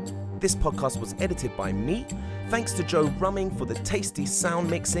us. This podcast was edited by me. Thanks to Joe Rumming for the tasty sound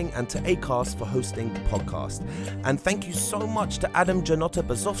mixing and to Acast for hosting the podcast. And thank you so much to Adam Janota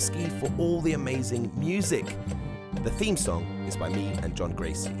Bazowski for all the amazing music. The theme song is by me and John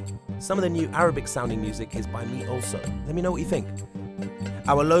Gracie. Some of the new Arabic sounding music is by me also. Let me know what you think.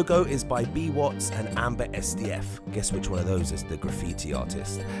 Our logo is by B Watts and Amber SDF. Guess which one of those is the graffiti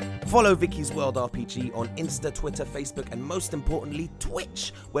artist? Follow Vicky's World RPG on Insta, Twitter, Facebook, and most importantly,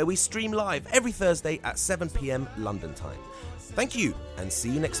 Twitch, where we stream live every Thursday at 7 p.m. London time. Thank you, and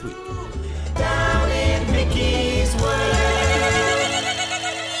see you next week. Down in Vicky's World.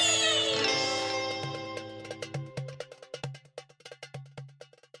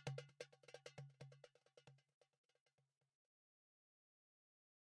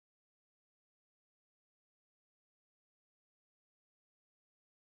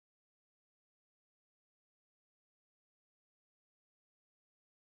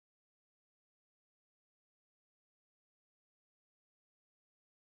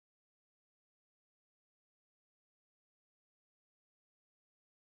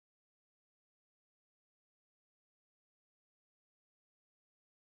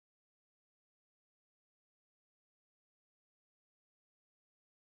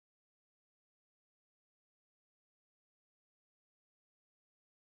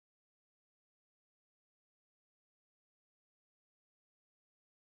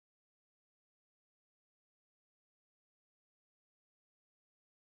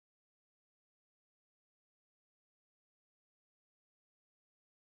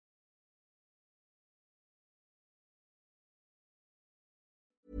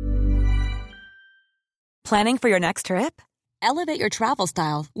 Planning for your next trip? Elevate your travel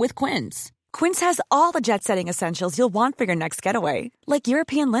style with Quince. Quince has all the jet-setting essentials you'll want for your next getaway, like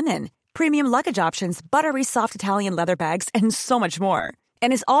European linen, premium luggage options, buttery soft Italian leather bags, and so much more.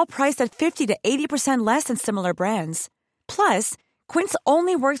 And is all priced at 50 to 80% less than similar brands. Plus, Quince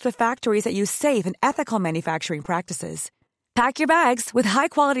only works with factories that use safe and ethical manufacturing practices. Pack your bags with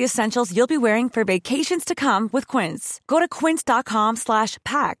high-quality essentials you'll be wearing for vacations to come with Quince. Go to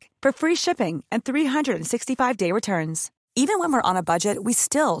quince.com/pack for free shipping and 365-day returns. Even when we're on a budget, we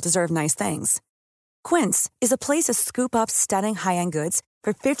still deserve nice things. Quince is a place to scoop up stunning high-end goods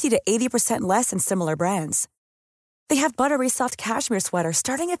for 50 to 80% less than similar brands. They have buttery soft cashmere sweaters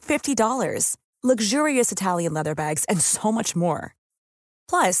starting at $50, luxurious Italian leather bags, and so much more.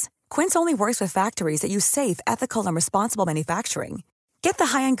 Plus, Quince only works with factories that use safe, ethical, and responsible manufacturing. Get the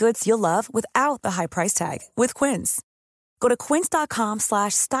high-end goods you'll love without the high price tag with Quince. Go to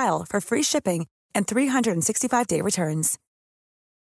quince.com/style for free shipping and 365-day returns.